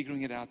word and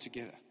figuring it out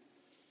together.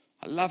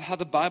 I love how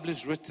the Bible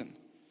is written.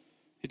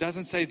 It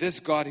doesn't say this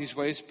God, his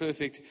way is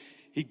perfect.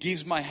 He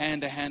gives my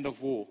hand a hand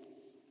of war.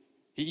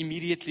 He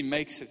immediately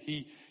makes it.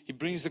 He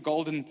brings the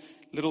golden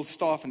little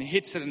staff and he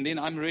hits it and then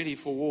I'm ready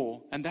for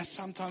war. And that's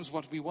sometimes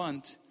what we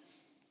want.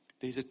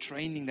 There's a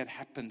training that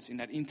happens in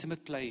that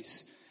intimate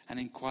place and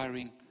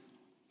inquiring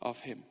of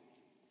him.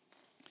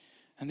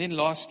 And then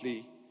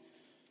lastly,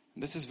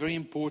 and this is very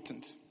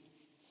important,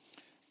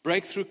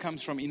 breakthrough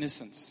comes from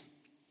innocence.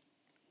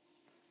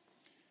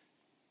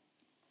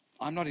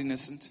 I'm not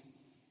innocent.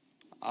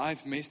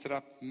 I've messed it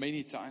up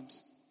many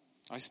times.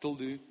 I still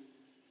do.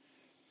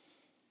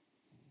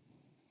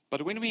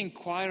 But when we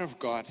inquire of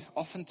God,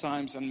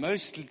 oftentimes, and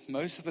most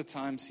of the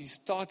times, he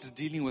starts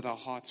dealing with our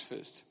hearts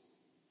first.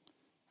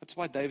 That's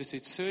why David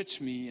said, search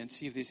me and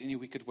see if there's any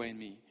wicked way in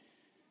me.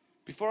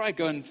 Before I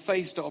go and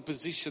face the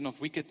opposition of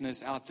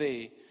wickedness out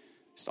there,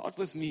 start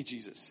with me,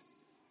 Jesus.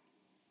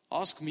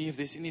 Ask me if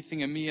there's anything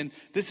in me. And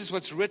this is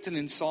what's written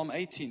in Psalm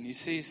 18. He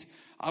says,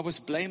 I was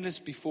blameless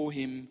before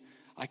him.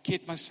 I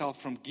kept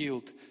myself from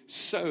guilt.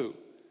 So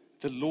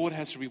the Lord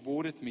has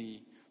rewarded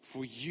me,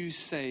 for you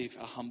save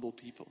a humble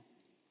people.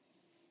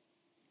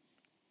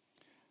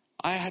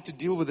 I had to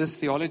deal with this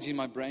theology in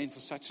my brain for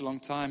such a long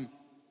time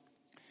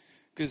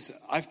because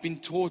I've been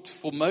taught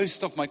for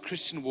most of my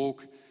Christian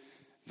walk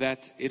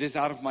that it is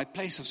out of my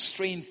place of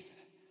strength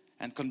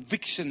and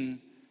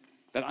conviction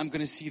that I'm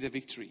going to see the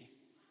victory.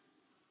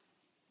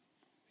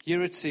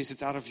 Here it says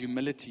it's out of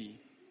humility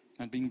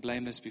and being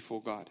blameless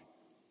before God.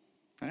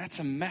 And that's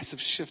a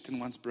massive shift in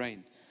one's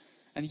brain.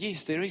 And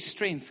yes, there is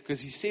strength,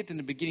 because he said in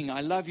the beginning,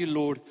 I love you,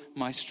 Lord,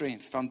 my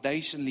strength.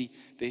 Foundationally,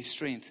 there's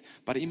strength.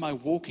 But in my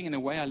walking and the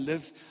way I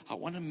live, I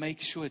want to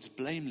make sure it's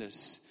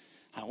blameless.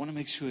 I want to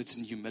make sure it's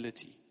in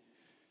humility.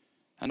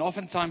 And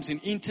oftentimes in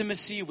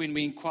intimacy, when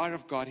we inquire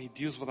of God, he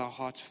deals with our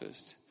hearts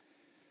first.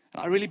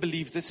 And I really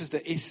believe this is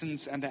the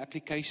essence and the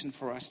application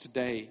for us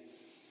today.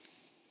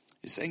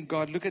 Is saying,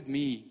 God, look at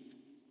me.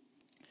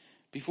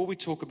 Before we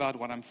talk about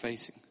what I'm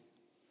facing,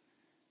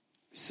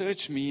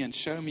 search me and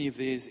show me if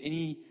there's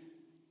any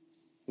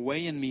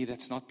way in me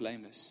that's not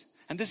blameless.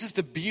 And this is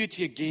the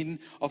beauty again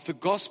of the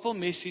gospel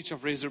message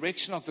of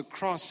resurrection of the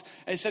cross.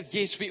 Is that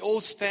yes, we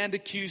all stand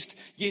accused.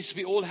 Yes,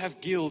 we all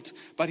have guilt.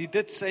 But he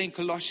did say in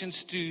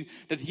Colossians 2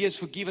 that he has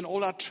forgiven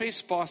all our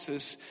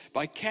trespasses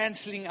by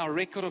canceling our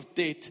record of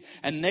debt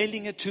and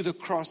nailing it to the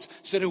cross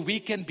so that we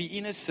can be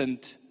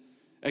innocent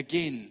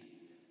again.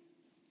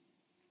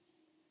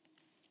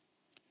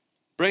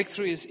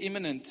 Breakthrough is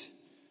imminent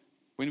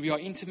when we are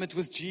intimate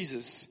with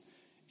Jesus,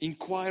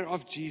 inquire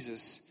of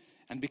Jesus,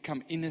 and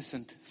become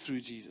innocent through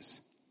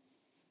Jesus.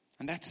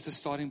 And that's the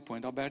starting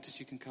point. Albertus,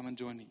 you can come and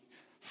join me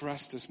for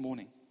us this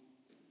morning.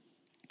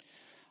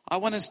 I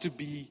want us to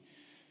be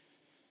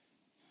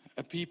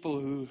a people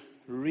who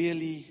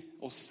really,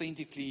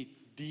 authentically,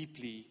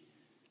 deeply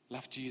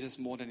love Jesus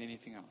more than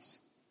anything else.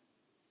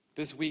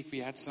 This week we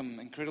had some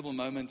incredible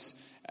moments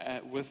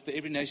with the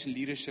Every Nation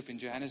leadership in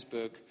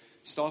Johannesburg,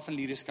 staff and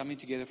leaders coming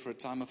together for a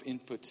time of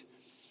input.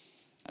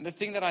 And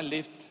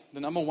the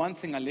number one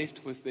thing I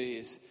left with there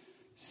is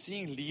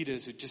seeing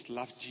leaders who just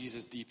love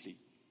Jesus deeply.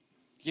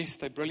 Yes,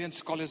 they're brilliant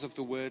scholars of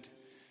the word.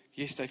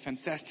 Yes, they're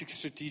fantastic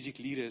strategic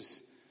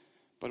leaders.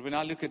 But when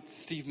I look at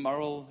Steve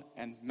Murrell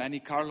and Manny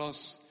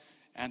Carlos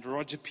and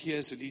Roger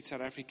Pierce, who leads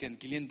South Africa, and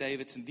Gillian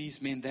Davids, and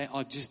these men, they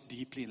are just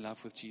deeply in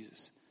love with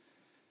Jesus.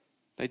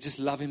 They just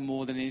love him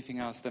more than anything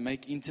else. They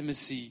make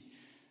intimacy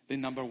their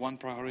number one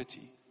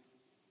priority.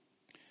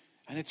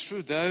 And it's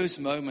through those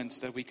moments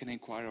that we can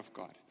inquire of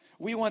God.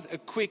 We want a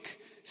quick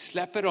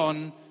slap it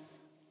on.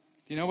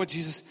 You know what,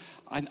 Jesus,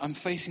 I'm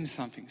facing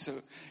something. So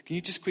can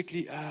you just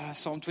quickly,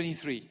 Psalm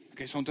 23.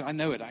 Okay, Psalm 23, I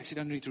know it. I actually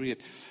don't need to read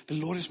it. The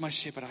Lord is my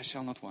shepherd, I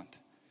shall not want.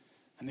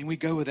 And then we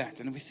go with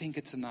that and we think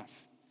it's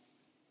enough.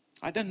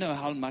 I don't know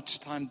how much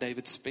time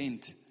David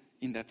spent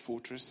in that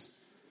fortress.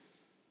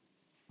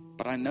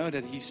 But I know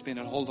that he spent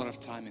a whole lot of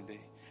time in there.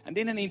 And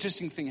then an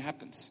interesting thing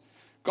happens.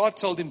 God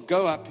told him,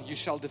 go up, you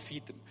shall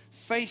defeat them.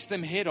 Face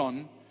them head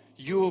on,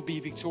 you will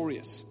be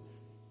victorious.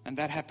 And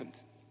that happened.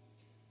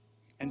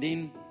 And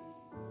then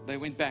they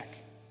went back.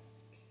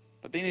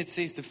 But then it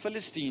says the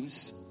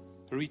Philistines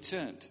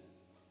returned.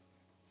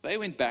 They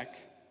went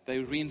back. They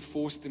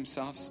reinforced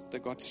themselves. They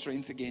got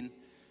strength again.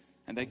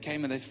 And they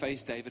came and they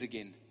faced David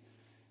again.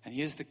 And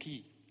here's the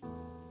key.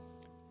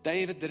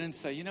 David didn't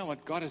say, you know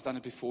what, God has done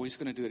it before. He's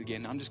going to do it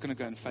again. I'm just going to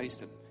go and face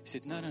them. He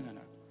said, no.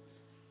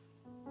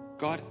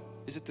 God,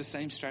 is it the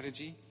same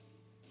strategy?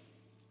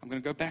 I'm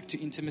going to go back to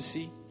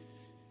intimacy.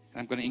 And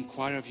I'm going to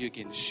inquire of you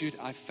again. Should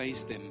I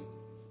face them?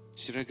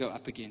 Should I go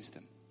up against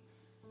them?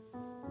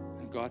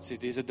 And God said,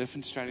 there's a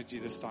different strategy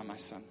this time, my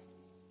son.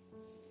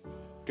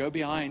 Go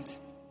behind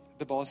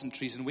the balsam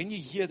trees. And when you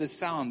hear the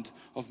sound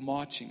of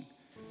marching,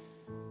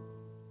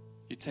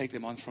 you take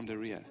them on from the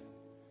rear.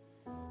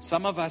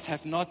 Some of us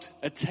have not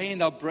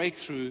attained our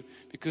breakthrough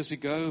because we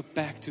go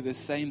back to the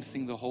same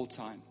thing the whole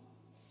time.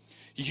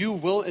 You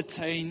will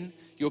attain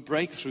your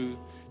breakthrough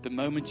the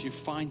moment you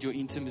find your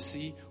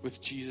intimacy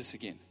with Jesus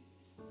again.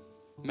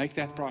 Make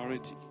that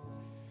priority.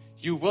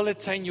 You will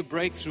attain your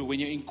breakthrough when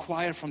you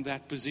inquire from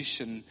that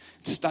position,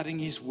 studying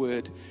His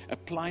Word,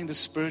 applying the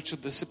spiritual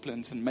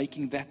disciplines and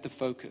making that the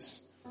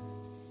focus.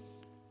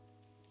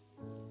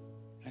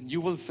 And you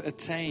will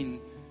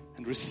attain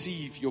and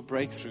receive your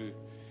breakthrough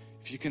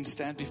if you can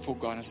stand before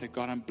God and say,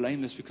 God, I'm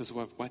blameless because of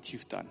what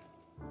you've done.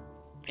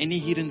 Any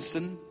hidden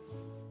sin,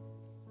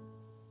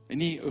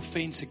 any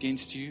offense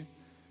against you,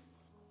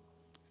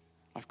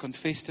 I've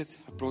confessed it,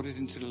 I've brought it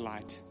into the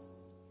light.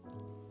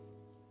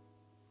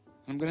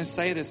 I'm going to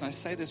say this, and I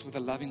say this with a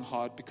loving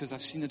heart because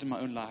I've seen it in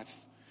my own life.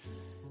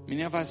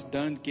 Many of us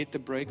don't get the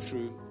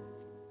breakthrough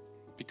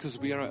because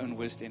we are our own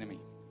worst enemy.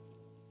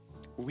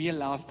 We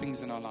allow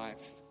things in our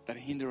life that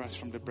hinder us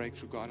from the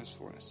breakthrough God has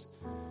for us.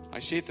 I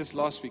shared this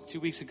last week. 2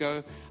 weeks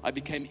ago, I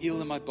became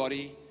ill in my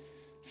body,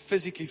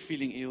 physically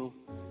feeling ill.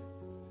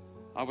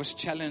 I was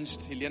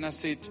challenged. Helena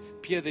said,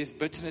 Pierre, there's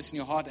bitterness in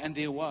your heart, and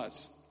there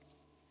was.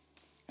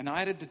 And I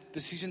had a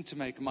decision to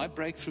make. My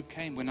breakthrough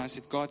came when I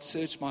said, God,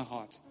 search my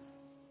heart.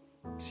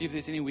 See if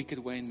there's any wicked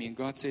way in me. And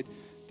God said,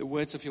 the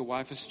words of your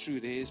wife is true.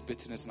 There is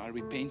bitterness. And I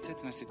repented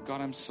and I said,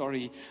 God, I'm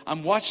sorry.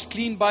 I'm washed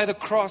clean by the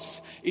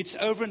cross. It's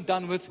over and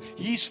done with.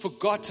 He's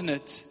forgotten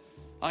it.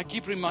 I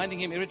keep reminding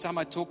him every time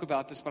I talk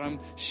about this, but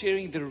I'm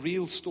sharing the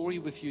real story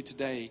with you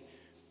today.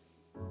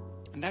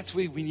 And that's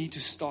where we need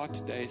to start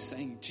today,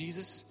 saying,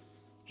 Jesus,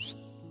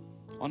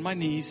 on my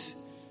knees,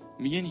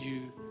 me and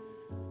you,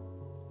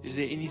 Is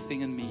there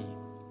anything in me?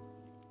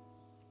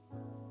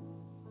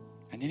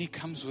 And then He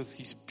comes with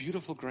His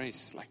beautiful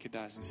grace like He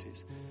does. He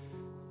says,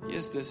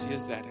 here's this,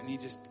 here's that. And He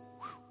just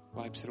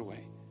wipes it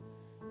away.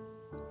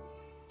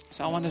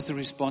 So I want us to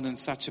respond in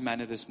such a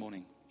manner this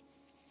morning.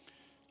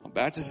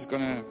 Albertus is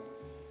going to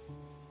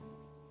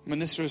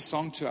minister a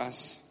song to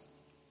us.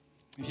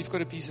 If you've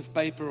got a piece of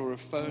paper or a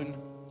phone,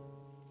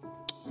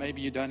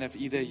 maybe you don't have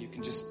either, you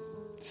can just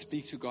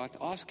speak to God.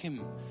 Ask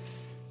Him,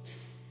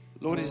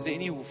 Lord, is there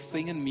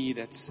anything in me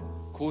that's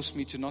caused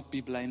me to not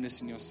be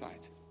blameless in your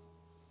sight?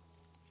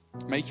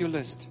 Make your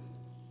list.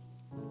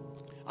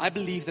 I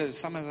believe that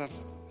some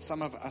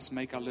of us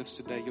make our lists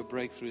today. Your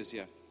breakthrough is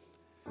here.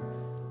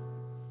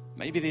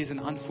 Maybe there's an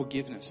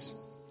unforgiveness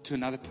to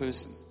another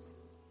person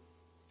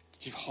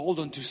that you've held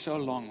on to so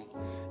long,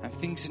 and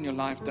things in your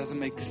life doesn't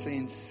make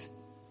sense.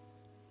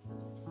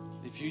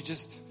 If you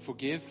just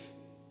forgive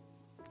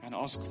and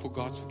ask for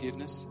God's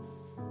forgiveness,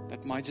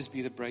 that might just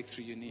be the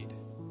breakthrough you need.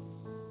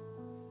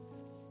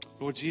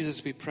 Lord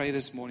Jesus, we pray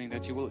this morning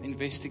that you will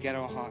investigate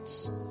our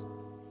hearts,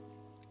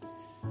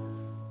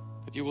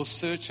 that you will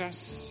search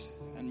us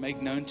and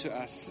make known to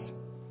us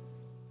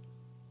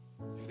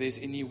if there's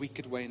any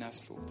wicked way in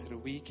us, Lord, so that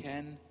we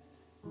can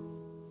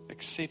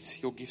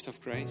accept your gift of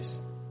grace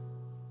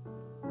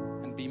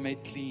and be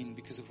made clean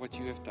because of what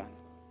you have done.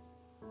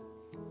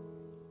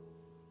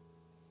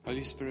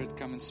 Holy Spirit,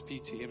 come and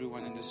speak to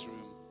everyone in this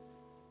room.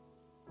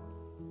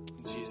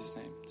 In Jesus'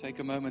 name. Take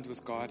a moment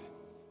with God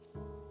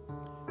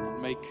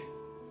and make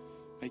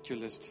your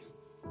list.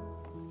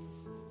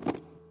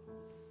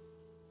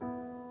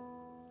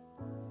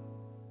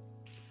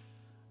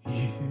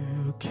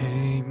 You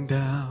came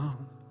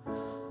down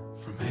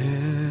from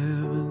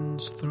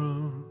heaven's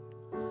throne.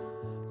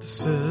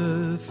 This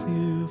earth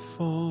you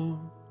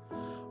formed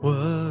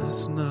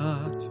was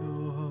not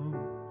your home.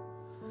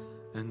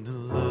 And a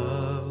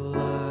love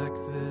like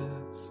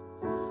this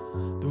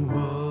the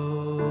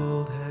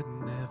world had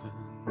never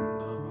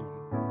known.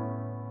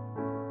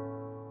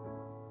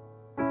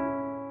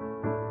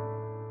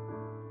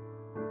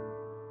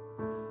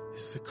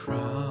 It's a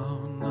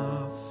crown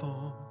of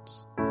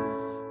thorns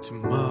to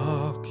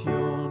mark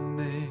your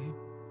name.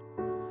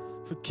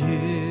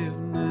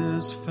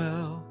 Forgiveness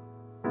fell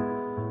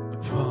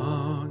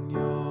upon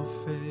your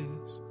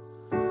face,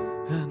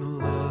 and a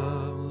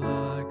love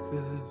like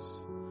this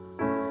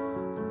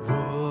the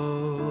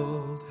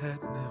world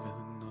had never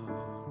known.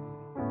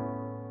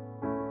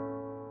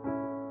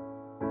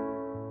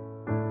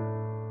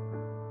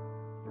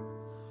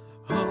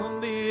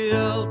 On the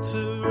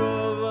altar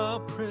of our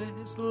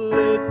praise,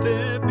 let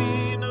there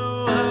be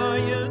no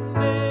higher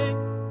name.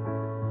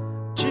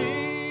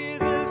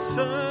 Jesus,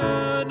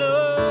 Son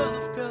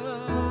of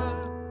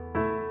God,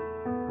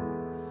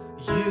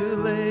 you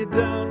laid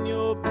down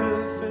your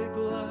perfect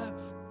life.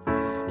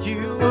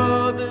 You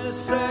are the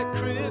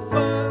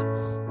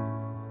sacrifice.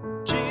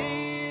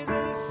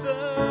 Jesus,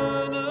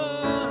 Son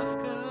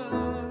of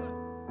God.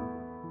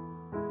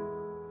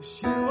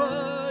 Yes, you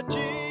are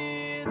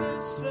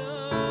Jesus,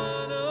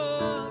 Son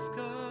of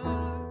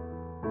God.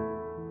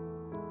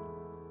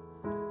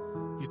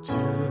 You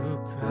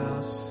took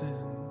our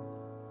sin,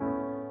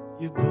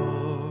 you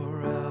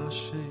bore our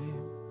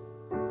shame,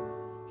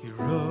 you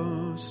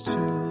rose to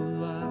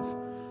life,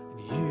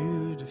 and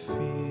you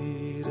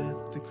defeated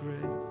the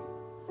grave.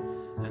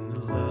 And a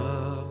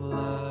love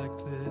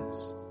like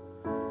this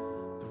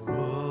the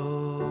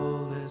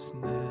world has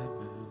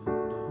never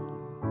known.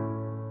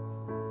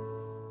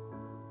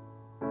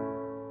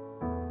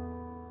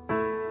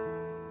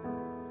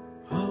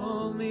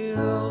 On the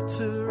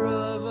altar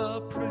of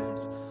our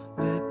praise,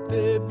 let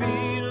there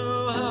be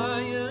no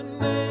higher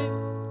name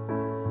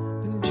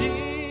than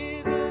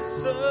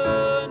Jesus,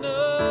 Son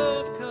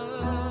of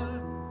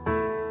God.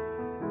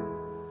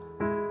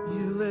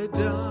 You laid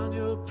down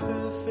your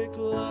perfect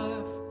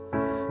life.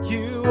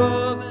 You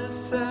are the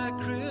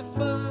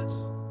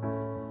sacrifice.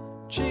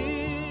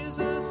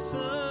 Jesus,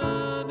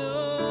 Son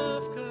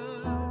of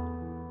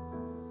God.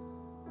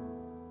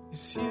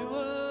 Yes, you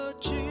are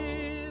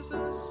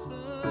Jesus,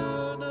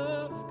 Son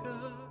of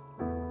God.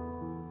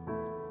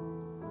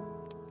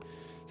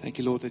 Thank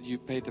you, Lord, that you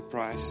paid the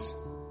price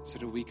so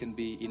that we can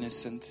be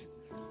innocent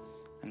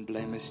and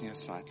blameless in your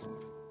sight,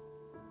 Lord.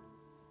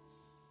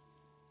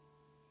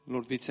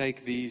 Lord, we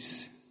take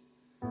these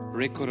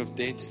record of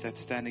debts that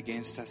stand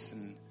against us,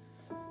 and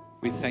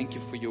we thank you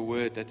for your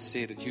word that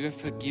said that you have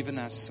forgiven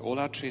us all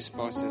our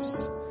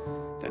trespasses,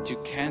 that you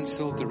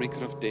canceled the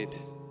record of debt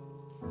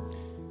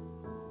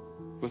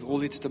with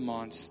all its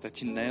demands,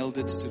 that you nailed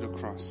it to the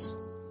cross.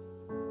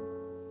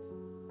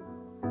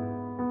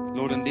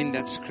 Lord, and then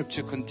that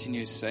scripture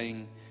continues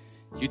saying,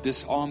 you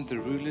disarmed the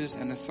rulers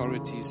and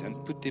authorities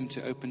and put them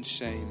to open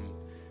shame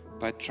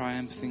by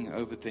triumphing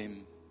over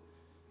them.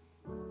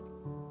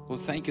 Lord,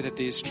 thank you that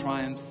there is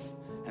triumph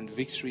and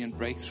victory and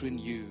breakthrough in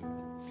you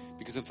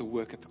because of the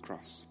work at the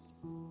cross.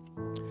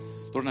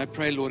 Lord, and I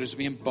pray, Lord, as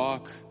we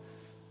embark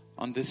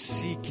on this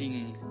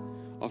seeking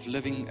of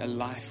living a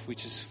life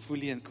which is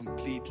fully and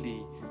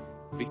completely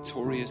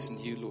victorious in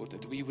you, Lord,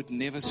 that we would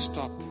never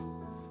stop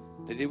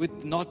That there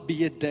would not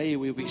be a day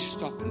where we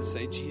stop and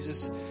say,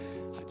 Jesus,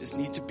 I just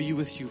need to be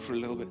with you for a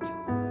little bit.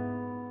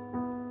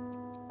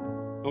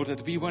 Lord,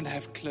 that we won't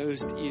have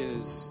closed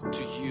ears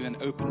to you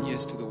and open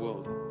ears to the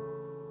world.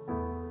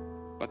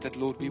 But that,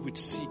 Lord, we would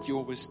seek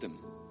your wisdom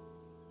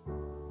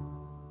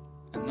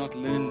and not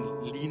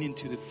lean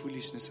into the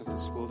foolishness of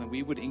this world. And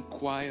we would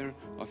inquire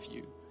of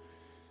you.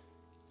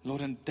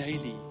 Lord, and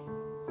daily,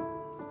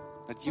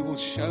 that you will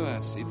show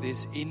us if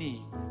there's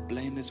any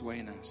blameless way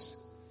in us,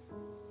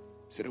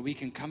 so that we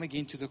can come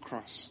again to the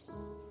cross.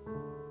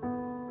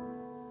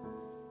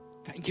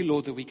 Thank you,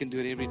 Lord, that we can do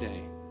it every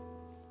day.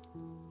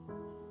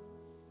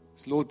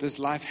 Lord, this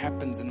life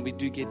happens and we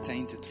do get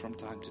tainted from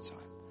time to time.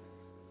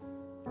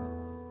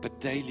 But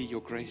daily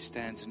your grace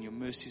stands and your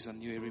mercies are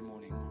new every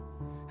morning.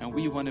 And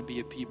we want to be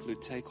a people who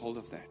take hold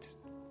of that.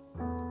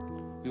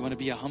 We want to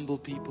be a humble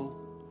people.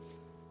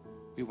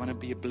 We want to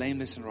be a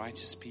blameless and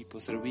righteous people,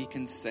 so that we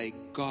can say,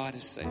 God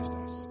has saved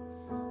us.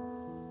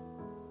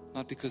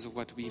 Not because of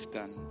what we've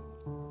done,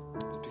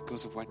 but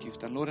because of what you've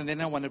done. Lord, and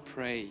then I want to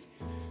pray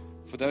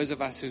for those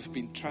of us who've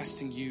been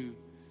trusting you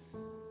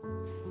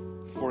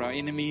for our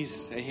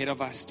enemies ahead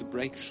of us to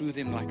break through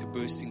them like a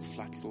bursting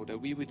flood, Lord, that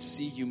we would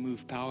see you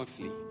move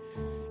powerfully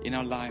in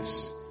our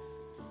lives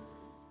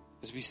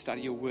as we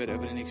study your word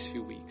over the next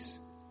few weeks.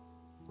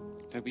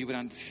 That we would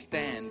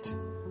understand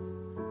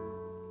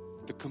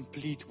the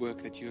complete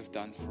work that you have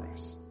done for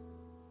us.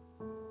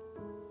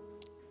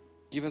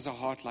 Give us a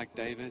heart like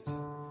David,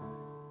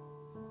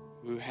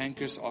 who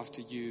hankers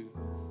after you,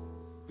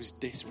 who's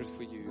desperate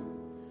for you,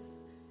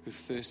 who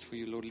thirsts for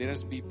you, Lord. Let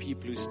us be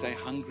people who stay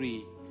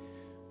hungry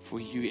for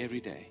you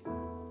every day.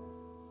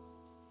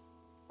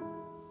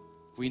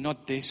 We're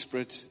not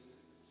desperate,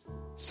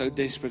 so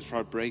desperate for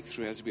our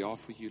breakthrough as we are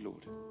for you,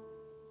 Lord.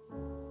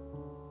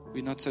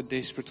 We're not so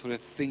desperate for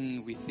that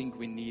thing we think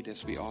we need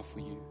as we are for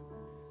you.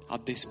 Our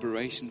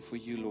desperation for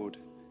you, Lord,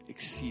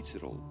 exceeds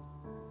it all.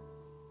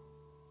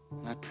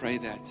 And I pray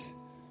that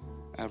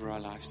over our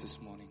lives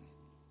this morning.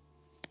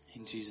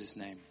 In Jesus'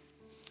 name.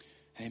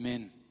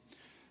 Amen.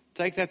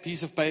 Take that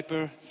piece of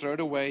paper, throw it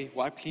away,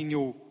 wipe clean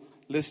your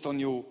list on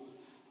your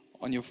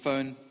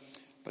phone.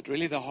 But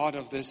really the heart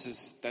of this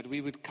is that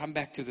we would come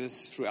back to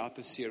this throughout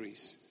the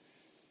series.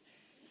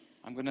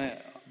 I'm going to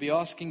be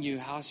asking you,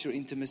 how's your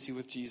intimacy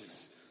with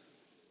Jesus?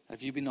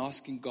 Have you been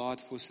asking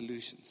God for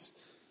solutions?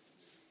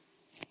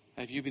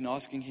 Have you been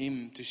asking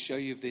Him to show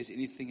you if there's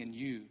anything in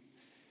you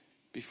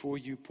before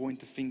you point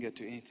the finger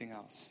to anything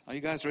else? Are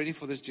you guys ready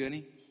for this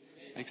journey?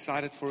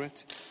 Excited for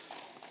it?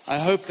 I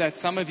hope that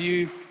some of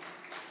you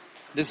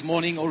this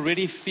morning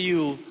already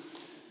feel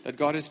that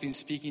God has been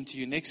speaking to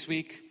you. Next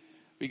week,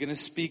 we're going to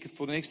speak,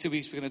 for the next 2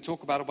 weeks, we're going to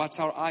talk about what's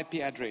our IP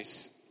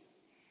address.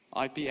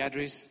 IP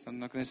address, I'm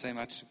not going to say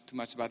too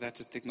much about that.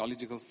 It's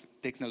a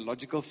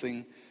technological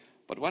thing.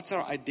 But what's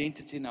our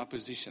identity and our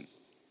position?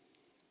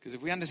 Because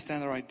if we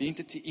understand our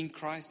identity in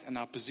Christ and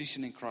our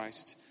position in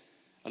Christ,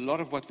 a lot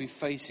of what we're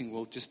facing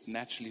will just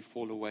naturally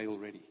fall away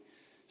already.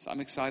 So I'm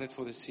excited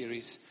for this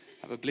series.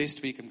 Have a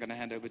blessed week. I'm going to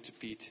hand over to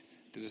Pete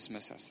to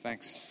dismiss us.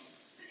 Thanks.